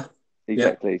order.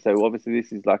 Exactly. Yep. So obviously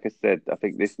this is, like I said, I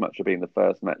think this match will be in the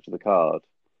first match of the card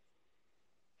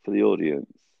for the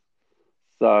audience.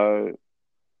 So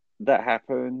that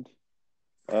happened.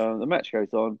 The match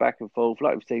goes on back and forth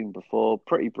like we've seen before.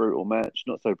 Pretty brutal match.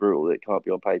 Not so brutal that it can't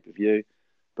be on pay-per-view,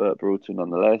 but brutal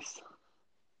nonetheless.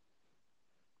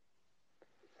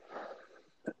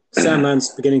 Sandman's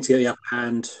beginning to get the upper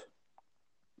hand.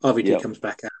 RVD comes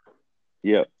back out.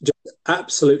 Yeah. Just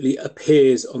absolutely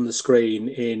appears on the screen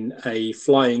in a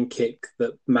flying kick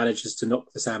that manages to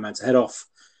knock the Sandman's head off.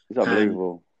 It's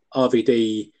unbelievable. And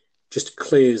RVD just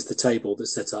clears the table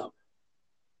that's set up.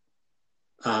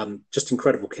 Just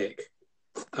incredible kick.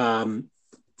 And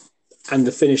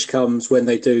the finish comes when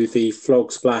they do the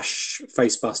flog splash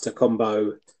facebuster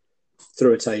combo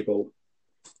through a table,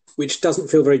 which doesn't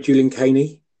feel very Julian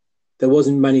Kane-y. There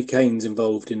wasn't many Kanes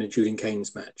involved in a Julian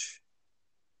Kane's match.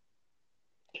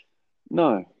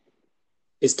 No.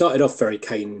 It started off very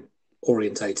Kane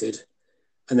orientated,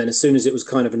 and then as soon as it was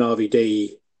kind of an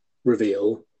RVD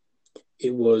reveal,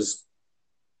 it was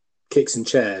kicks and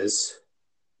chairs.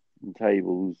 And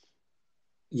tables.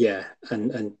 Yeah,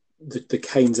 and the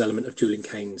Kane's element of Julian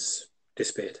Kane's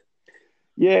disappeared.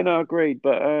 Yeah, no, agreed.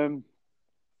 But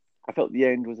I felt the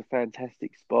end was a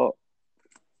fantastic spot.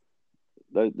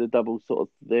 The double sort of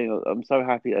thing. I'm so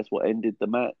happy that's what ended the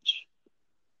match.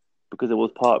 Because there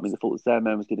was part of me that thought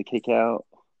Sandman was going to kick out.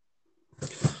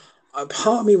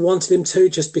 Part of me wanted him to,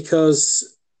 just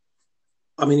because,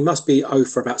 I mean, he must be 0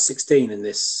 for about 16 in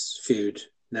this feud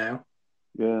now.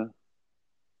 Yeah.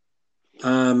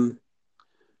 Um,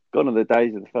 Gone are the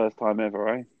days of the first time ever,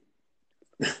 eh?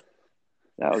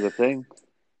 That was a thing.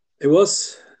 it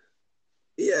was.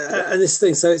 But Yeah, and this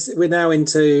thing. So we're now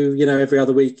into every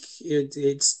other week.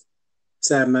 It's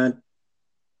Sandman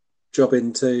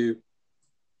jobbing to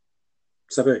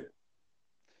Sabu.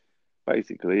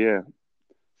 basically, yeah.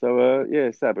 So,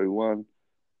 yeah, Sabu won.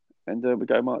 And we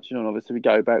go marching on. Obviously, we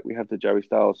go back. We have the Joey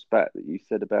Styles spat that you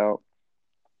said about,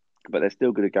 but they're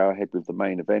still going to go ahead with the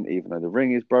main event, even though the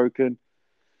ring is broken.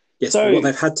 Yes, but what So,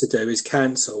 they've had to do is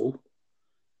cancel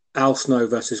Al Snow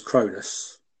versus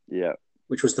Cronus, yeah,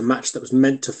 which was the match that was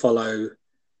meant to follow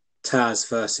Taz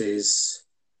versus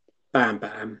Bam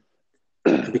Bam.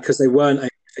 And because they weren't able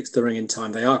to fix the ring in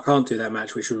time, can't do that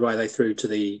match, which is why they threw to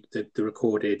the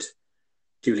recorded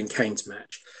Dueling Canes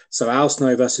match. So Al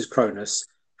Snow versus Cronus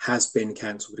has been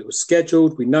cancelled. It was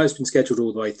scheduled. We know it's been scheduled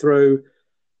all the way through.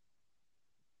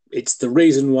 It's the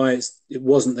reason why it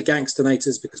wasn't the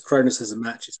Gangstanators, because Cronus has a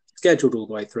match. It's scheduled all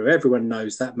the way through. Everyone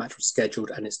knows that match was scheduled,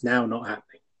 and it's now not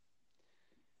happening.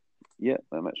 yeah,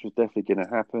 that match was definitely going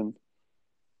to happen.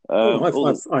 Oh, All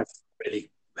I've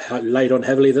really laid on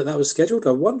heavily that was scheduled.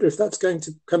 I wonder if that's going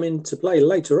to come into play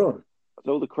later on.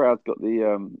 all the crowds got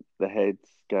the heads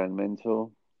going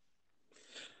mental.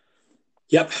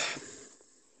 Yep.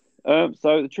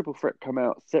 So the triple threat come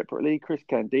out separately. Chris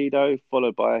Candido,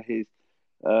 followed by his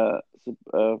well,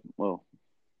 I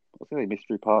was going to say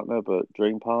mystery partner, but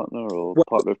dream partner or Well,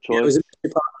 partner of it choice. was a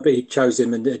partner, but he chose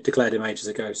him and declared him ages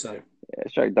ago. So Yeah,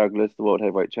 Shane Douglas, the world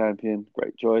heavyweight champion,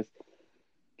 great choice.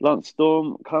 Lance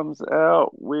Storm comes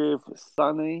out with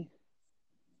Sunny,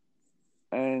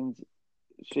 and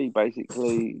she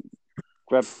basically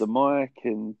grabs the mic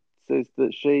and says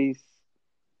that she's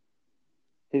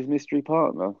his mystery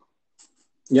partner.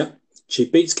 yeah, she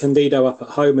beats Candido up at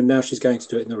home, and now she's going to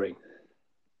do it in the ring.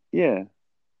 Yeah,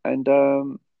 and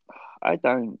I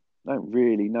don't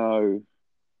really know.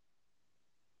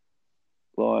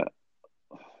 Like,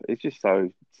 it's just so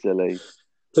silly.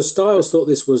 So Styles thought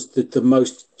this was the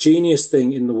most genius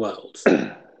thing in the world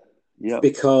Yep,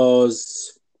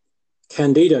 because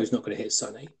Candido's not going to hit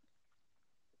Sunny,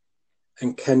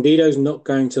 and Candido's not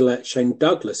going to let Shane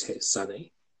Douglas hit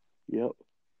Sunny. yep.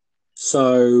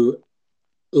 So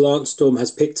Lance Storm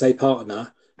has picked a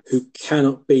partner who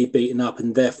cannot be beaten up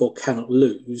and therefore cannot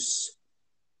lose,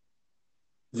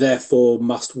 therefore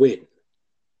must win.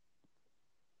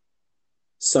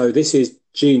 So this is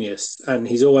genius, and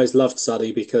he's always loved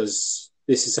Sunny because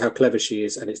this is how clever she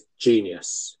is, and it's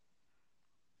genius.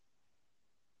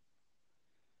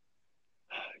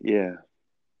 Yeah,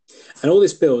 And all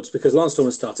this builds because Lance Storm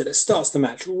has started. It starts the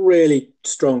match really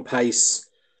strong pace,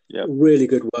 yep. really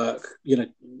good work.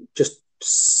 Just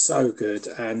so good,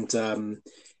 and him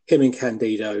and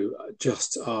Candido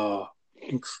just are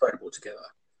incredible together.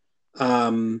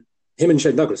 Him and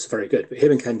Shane Douglas are very good, but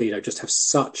him and Candido just have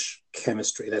such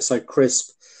chemistry. They're so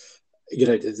crisp.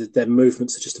 Their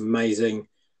movements are just amazing.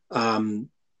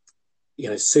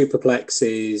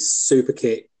 Superplexes, super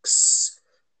kicks,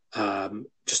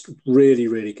 just really,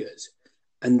 really good.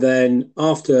 And then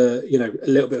after, a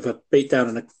little bit of a beatdown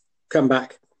and a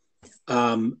comeback,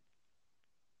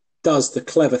 does the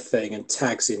clever thing and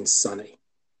tags in Sunny,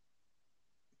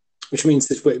 which means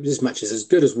this match is as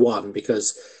good as one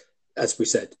because, as we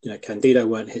said, Candido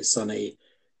won't hit Sunny,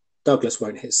 Douglas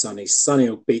won't hit Sunny. Sunny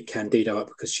will beat Candido up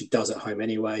because she does at home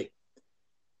anyway,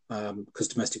 because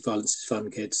domestic violence is fun,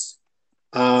 kids.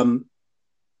 And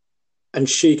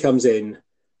she comes in.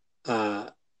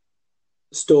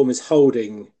 Storm is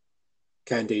holding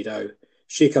Candido.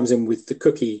 She comes in with the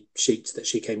cookie sheets that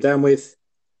she came down with,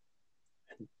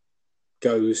 and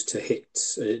goes to hit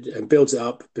and builds it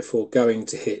up before going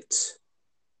to hit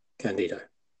Candido.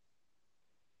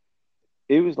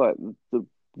 It was like the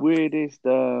weirdest,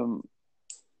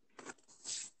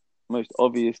 most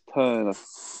obvious turn.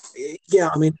 Yeah,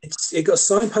 I mean, it got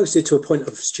signposted to a point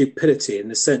of stupidity in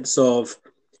the sense of,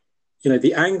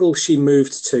 the angle she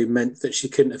moved to meant that she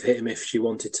couldn't have hit him if she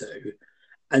wanted to.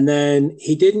 And then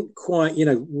he didn't quite,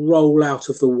 roll out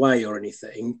of the way or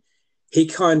anything. He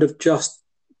kind of just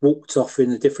walked off in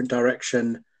a different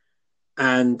direction,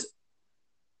 and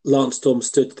Lance Storm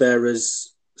stood there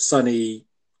as Sunny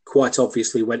quite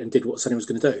obviously went and did what Sunny was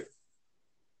going to do.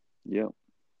 Yeah.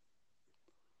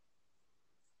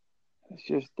 It's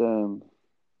just,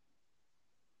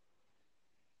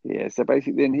 yeah. So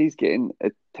basically, then he's getting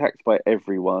attacked by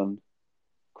everyone.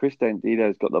 Chris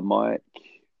Candido's got the mic,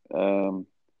 sort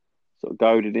of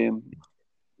goaded him,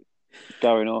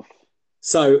 going off.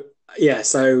 So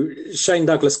Shane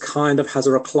Douglas kind of has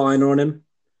a recliner on him.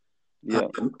 Yeah.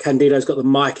 Candido's got the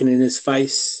mic in his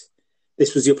face.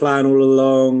 this was your plan all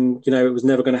along. You know, it was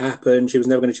never going to happen. She was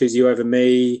never going to choose you over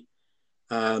me.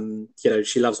 You know,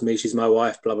 she loves me. She's my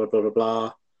wife. Blah blah blah blah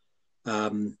blah.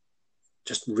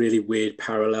 Just really weird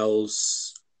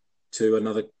parallels to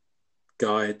another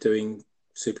guy doing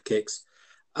super kicks.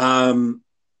 And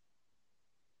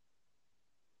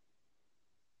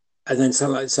then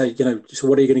someone like say, you know, so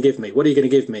what are you going to give me? What are you going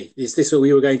to give me? Is this what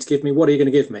you were going to give me? What are you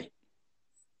going to give me?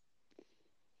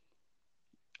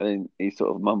 And he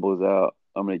sort of mumbles out,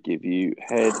 I'm going to give you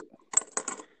head.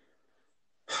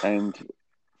 And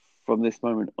from this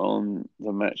moment on,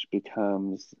 the match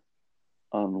becomes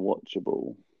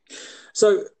unwatchable.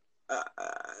 So,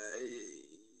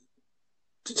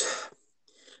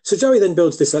 so Joey then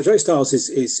builds this up. Joey Styles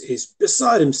is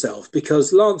beside himself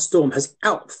because Lance Storm has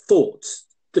outthought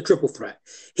the triple threat.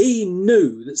 He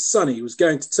knew that Sonny was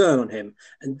going to turn on him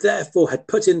and therefore had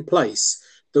put in place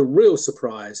the real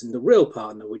surprise and the real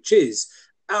partner, which is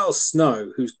Al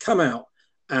Snow, who's come out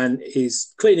and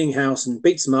is cleaning house and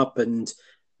beats him up and,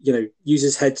 you know,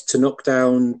 uses head to knock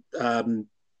down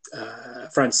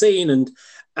Francine and.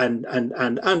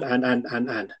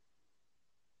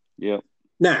 Yeah.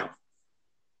 Now,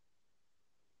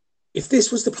 if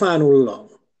this was the plan all along,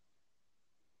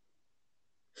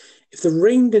 if the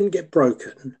ring didn't get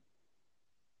broken,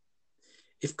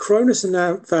 if Cronus and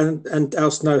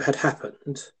Al Snow had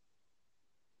happened,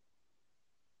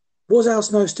 was Al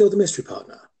Snow still the mystery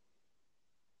partner?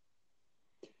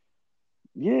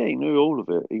 Yeah, he knew all of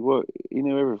it. He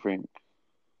knew everything.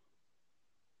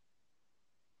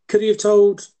 Could he have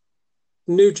told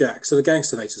New Jack so the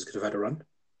Gangstanators could have had a run?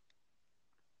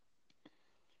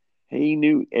 He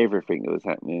knew everything that was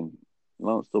happening.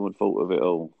 Lance Storm had thought of it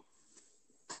all.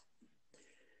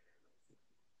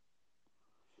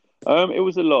 It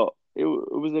was a lot. It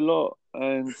was a lot,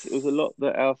 and it was a lot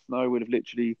that Al Snow would have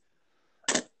literally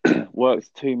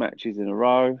worked 2 matches in a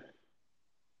row.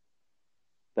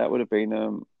 That would have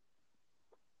been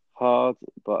hard,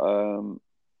 but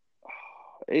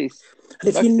it's.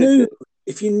 And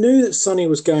if you knew that Sonny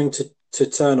was going to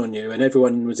turn on you and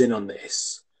everyone was in on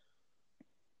this,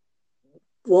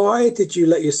 why did you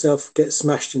let yourself get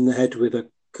smashed in the head with a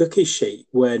cookie sheet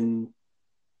when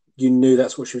you knew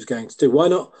that's what she was going to do? Why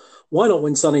not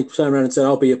when Sonny turned around and said,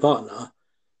 I'll be your partner,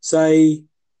 say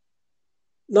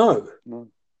no. No.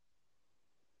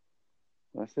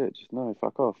 That's it. Just no,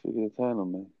 fuck off. You're going to turn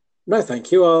on me. No,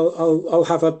 thank you. I'll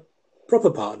have a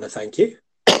proper partner, thank you.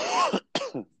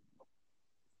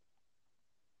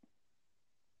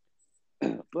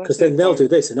 Because then they'll do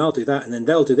this and I'll do that, and then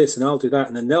they'll do this and I'll do that,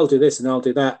 and then they'll do this and I'll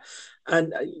do that.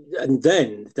 And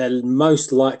then they're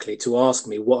most likely to ask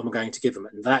me what I'm going to give them,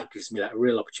 and that gives me that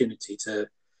real opportunity to.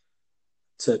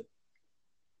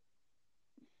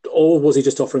 Or was he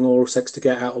just offering oral sex to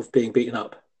get out of being beaten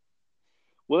up?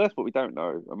 Well, that's what we don't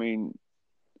know. I mean,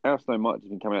 Al Snow might have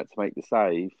been coming out to make the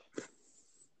save,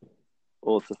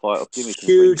 or to fight off gimmick.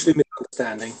 Hugely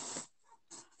misunderstanding.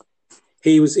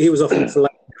 He was offering for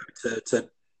to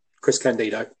Chris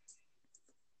Candido.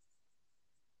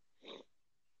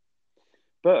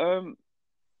 But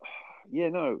yeah,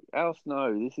 no, Al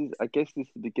Snow. I guess this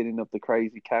is the beginning of the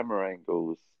crazy camera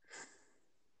angles.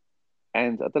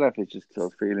 And I don't know if it's just because I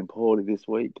was feeling poorly this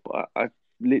week, but I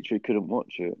literally couldn't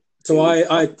watch it. So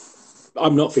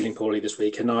I'm not feeling poorly this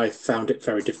week, and I found it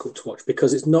very difficult to watch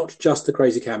because it's not just the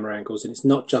crazy camera angles, and it's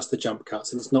not just the jump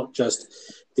cuts, and it's not just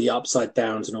the upside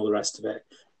downs and all the rest of it.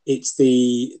 It's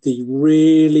the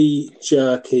really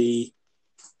jerky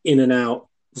in and out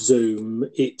zoom.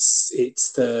 It's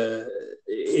the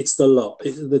lot.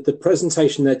 The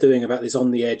presentation they're doing about this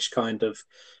on the edge kind of,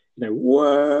 you know,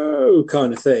 whoa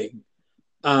kind of thing.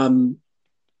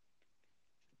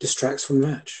 Distracts from the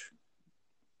match.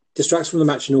 Distracts from the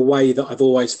match in a way that I've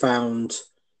always found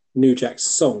New Jack's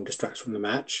song distracts from the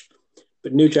match.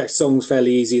 But New Jack's song's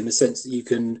fairly easy in the sense that you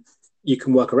can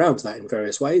work around that in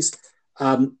various ways.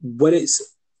 When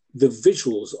it's the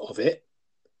visuals of it,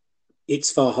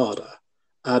 it's far harder.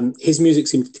 His music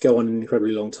seems to go on an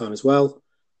incredibly long time as well.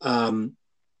 That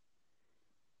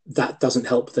doesn't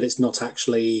help that it's not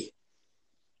actually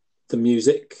the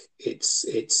music. It's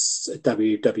a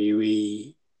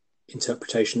WWE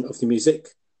interpretation of the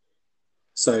music.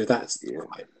 So that's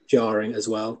quite jarring as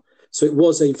well. So it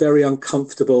was a very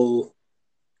uncomfortable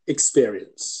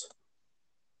experience.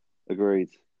 Agreed.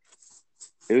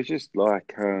 It was just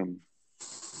like, it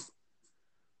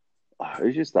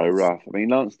was just so rough. I mean,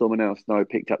 Lance Storm and Al Snow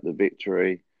picked up the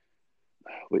victory,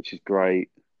 which is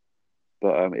great.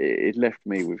 But it left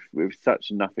me with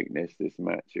such nothingness, this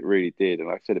match. It really did. And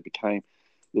like I said,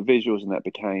 the visuals and that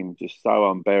became just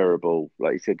so unbearable.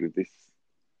 Like you said, with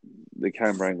the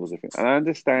camera angles. And I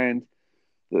understand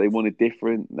that they wanted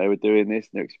different. They were doing this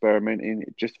and they're experimenting.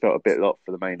 It just felt a bit lot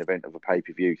for the main event of a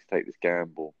pay-per-view to take this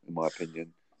gamble, in my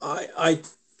opinion. I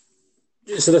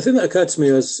so the thing that occurred to me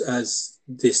as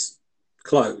this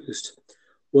closed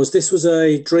was this was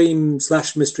a dream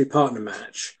slash mystery partner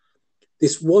match.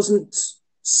 This wasn't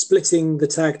splitting the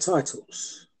tag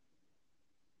titles,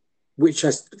 which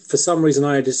for some reason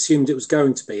I had assumed it was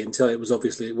going to be until it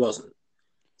wasn't.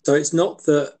 So it's not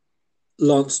that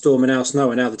Lance Storm and Al Snow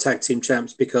are now the tag team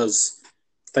champs because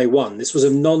they won. This was a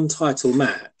non-title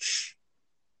match.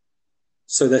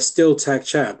 So they're still tag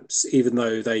champs, even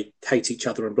though they hate each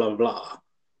other and blah, blah, blah.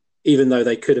 Even though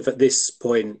they could have at this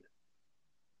point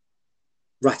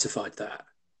ratified that.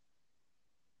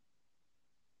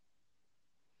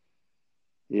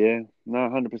 Yeah, no,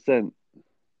 100%.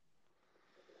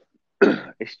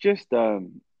 It's just, I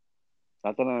don't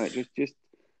know, just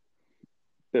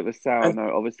bit of a sour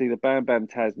note. Obviously, the Bam Bam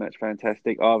Taz match,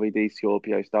 fantastic. RVD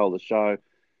Scorpio stole the show.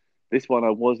 This one,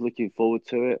 I was looking forward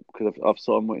to it because I've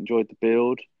sort of enjoyed the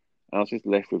build. And I was just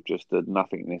left with just a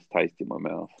nothingness taste in my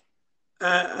mouth.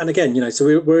 And again,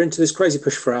 so we're into this crazy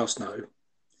push for Al Snow.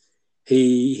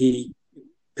 He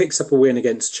picks up a win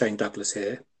against Shane Douglas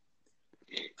here.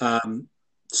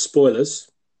 Spoilers,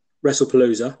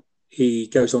 WrestlePalooza. He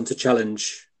goes on to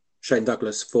challenge Shane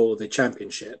Douglas for the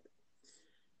championship.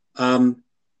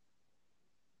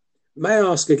 May I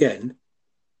ask again,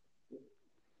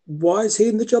 why is he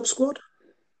in the job squad?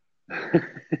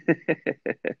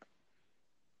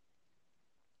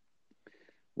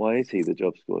 Why is he the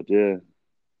job squad? Yeah.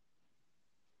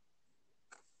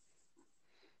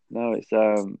 No, it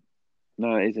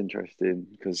is interesting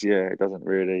because it doesn't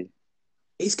really.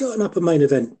 He's got an upper main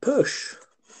event push.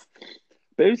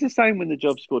 But it was the same when the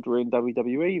job squad were in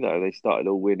WWE though. They started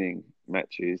all winning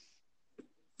matches.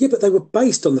 Yeah, but they were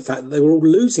based on the fact that they were all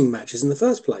losing matches in the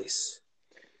first place.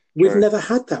 True. We've never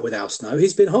had that with Al Snow.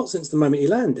 He's been hot since the moment he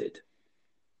landed.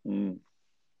 Mm.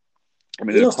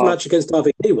 He lost a match against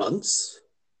RVD once.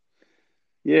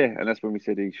 Yeah, and that's when we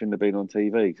said he shouldn't have been on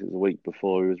TV because it was a week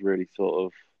before he was really sort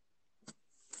of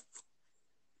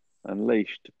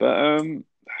unleashed. But I don't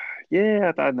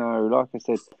know. Like I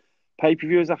said,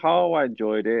 pay-per-view as a whole, I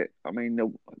enjoyed it. I mean, there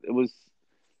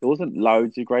wasn't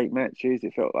loads of great matches.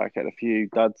 It felt like it had a few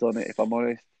duds on it, if I'm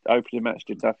honest. The opening match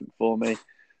did nothing for me.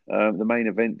 The main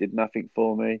event did nothing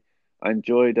for me. I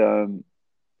enjoyed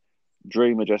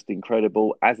Dreamer just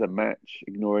incredible as a match,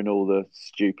 ignoring all the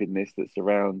stupidness that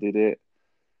surrounded it.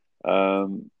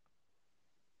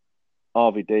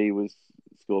 RVD was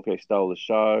Scorpio stole the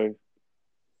show.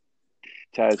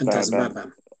 Taz Bam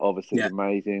Bam obviously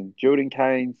amazing. Jordan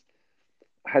Kane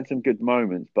had some good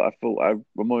moments, but I thought I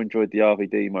more enjoyed the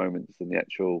RVD moments than the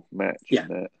actual match.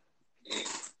 Yeah.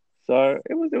 So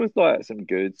it was like some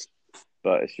goods,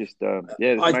 but it's just the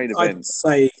main event. I'd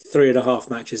say 3.5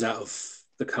 matches out of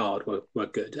the card were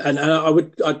good, and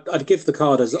I'd give the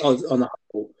card as on the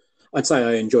whole. I'd say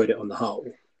I enjoyed it on the whole,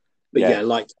 but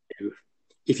like you,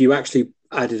 if you actually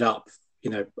added up,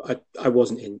 I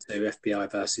wasn't into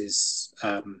FBI versus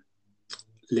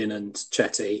Lynn and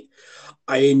Chetty.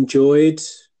 I enjoyed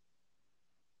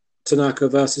Tanaka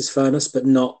versus Furnace, but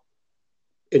not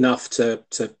enough to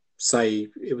say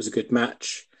it was a good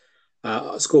match.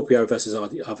 Scorpio versus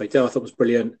RVD, I thought was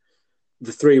brilliant.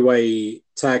 The 3-way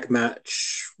tag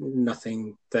match,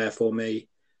 nothing there for me.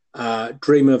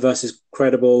 Dreamer versus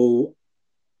Credible,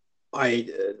 I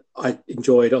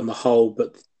enjoyed on the whole,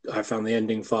 but I found the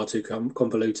ending far too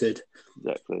convoluted.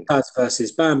 Exactly. Taz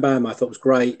versus Bam Bam, I thought was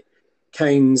great.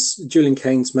 Julian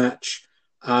Kane's match.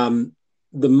 The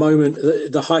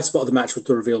high spot of the match was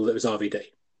the reveal that it was RVD.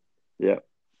 Yeah.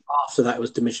 After that, it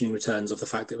was diminishing returns of the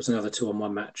fact that it was another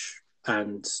 2-on-1 match,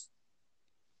 and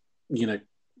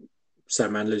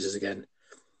Sandman loses again.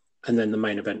 And then the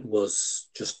main event was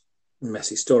just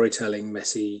messy storytelling,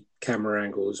 messy camera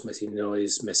angles, messy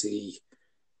noise, messy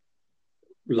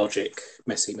logic,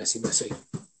 messy.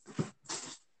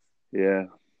 Yeah.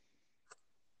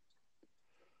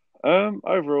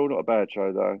 Overall, not a bad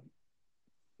show though.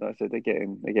 Like I said, they're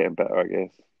getting better, I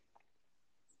guess.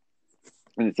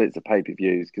 And it's the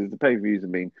pay-per-views because the pay-per-views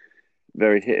have been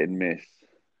very hit and miss,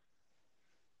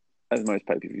 as most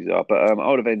pay-per-views are. But I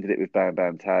would have ended it with Bam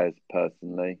Bam Taz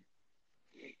personally.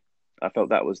 I felt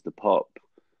that was the pop.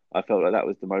 I felt like that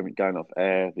was the moment going off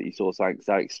air that you saw something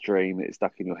so extreme that it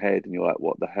stuck in your head and you're like,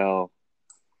 what the hell?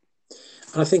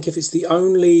 And I think if it's the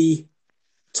only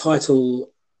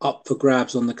title up for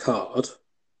grabs on the card,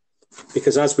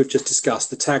 because as we've just discussed,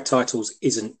 the tag titles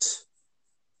isn't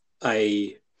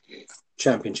a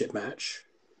championship match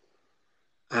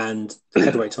and the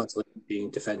heavyweight title being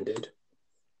defended,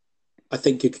 I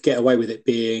think you could get away with it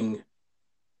being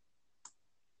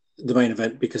the main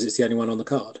event because it's the only one on the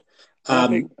card. And I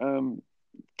think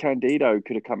Candido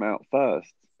could have come out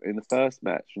first in the first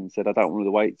match and said, "I don't want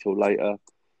to wait till later.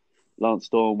 Lance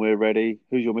Storm, we're ready.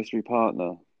 Who's your mystery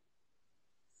partner?"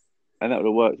 And that would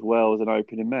have worked well as an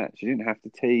opening match. You didn't have to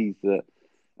tease that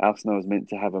Al Snow was meant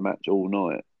to have a match all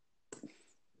night.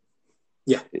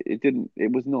 Yeah, it didn't.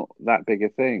 It was not that big a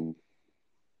thing.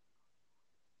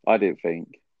 I didn't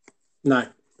think. no,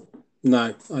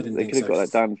 I didn't They think could have so. got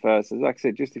that done first. Like I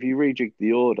said, just if you rejigged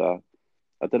the order,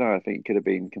 I don't know. I think it could have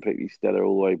been completely stellar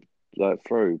all the way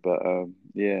through. But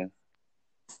yeah,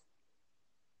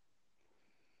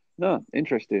 no,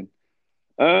 interesting.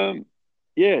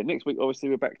 Yeah, next week obviously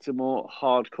we're back to more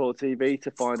hardcore TV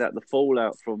to find out the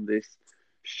fallout from this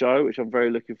show, which I'm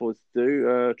very looking forward to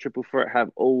do. Triple Threat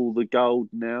have all the gold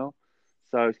now,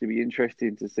 so it's going to be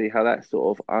interesting to see how that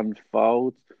sort of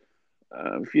unfolds.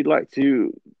 If you'd like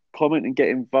to comment and get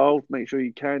involved, make sure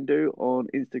you can do on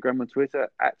Instagram and Twitter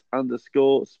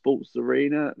 @_Sports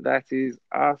Arena. That is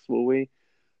us. Will we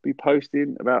be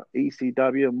posting about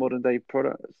ECW and modern day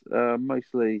products,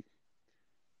 mostly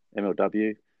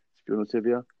MLW, to be honest with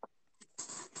you,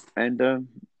 and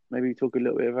maybe talk a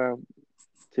little bit about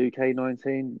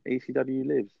 2K19 ECW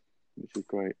lives, which is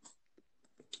great.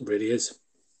 It really is.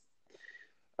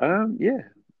 Yeah.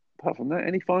 Apart from that,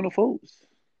 any final thoughts?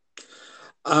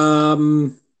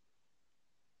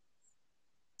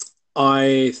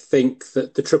 I think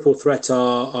that the triple threat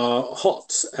are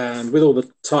hot and with all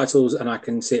the titles, and I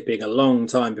can see it being a long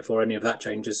time before any of that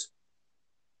changes.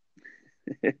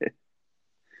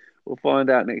 We'll find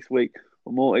out next week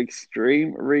on more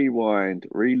Extreme Rewind.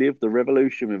 Relive the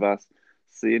revolution with us.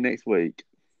 See you next week.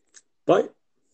 Bye.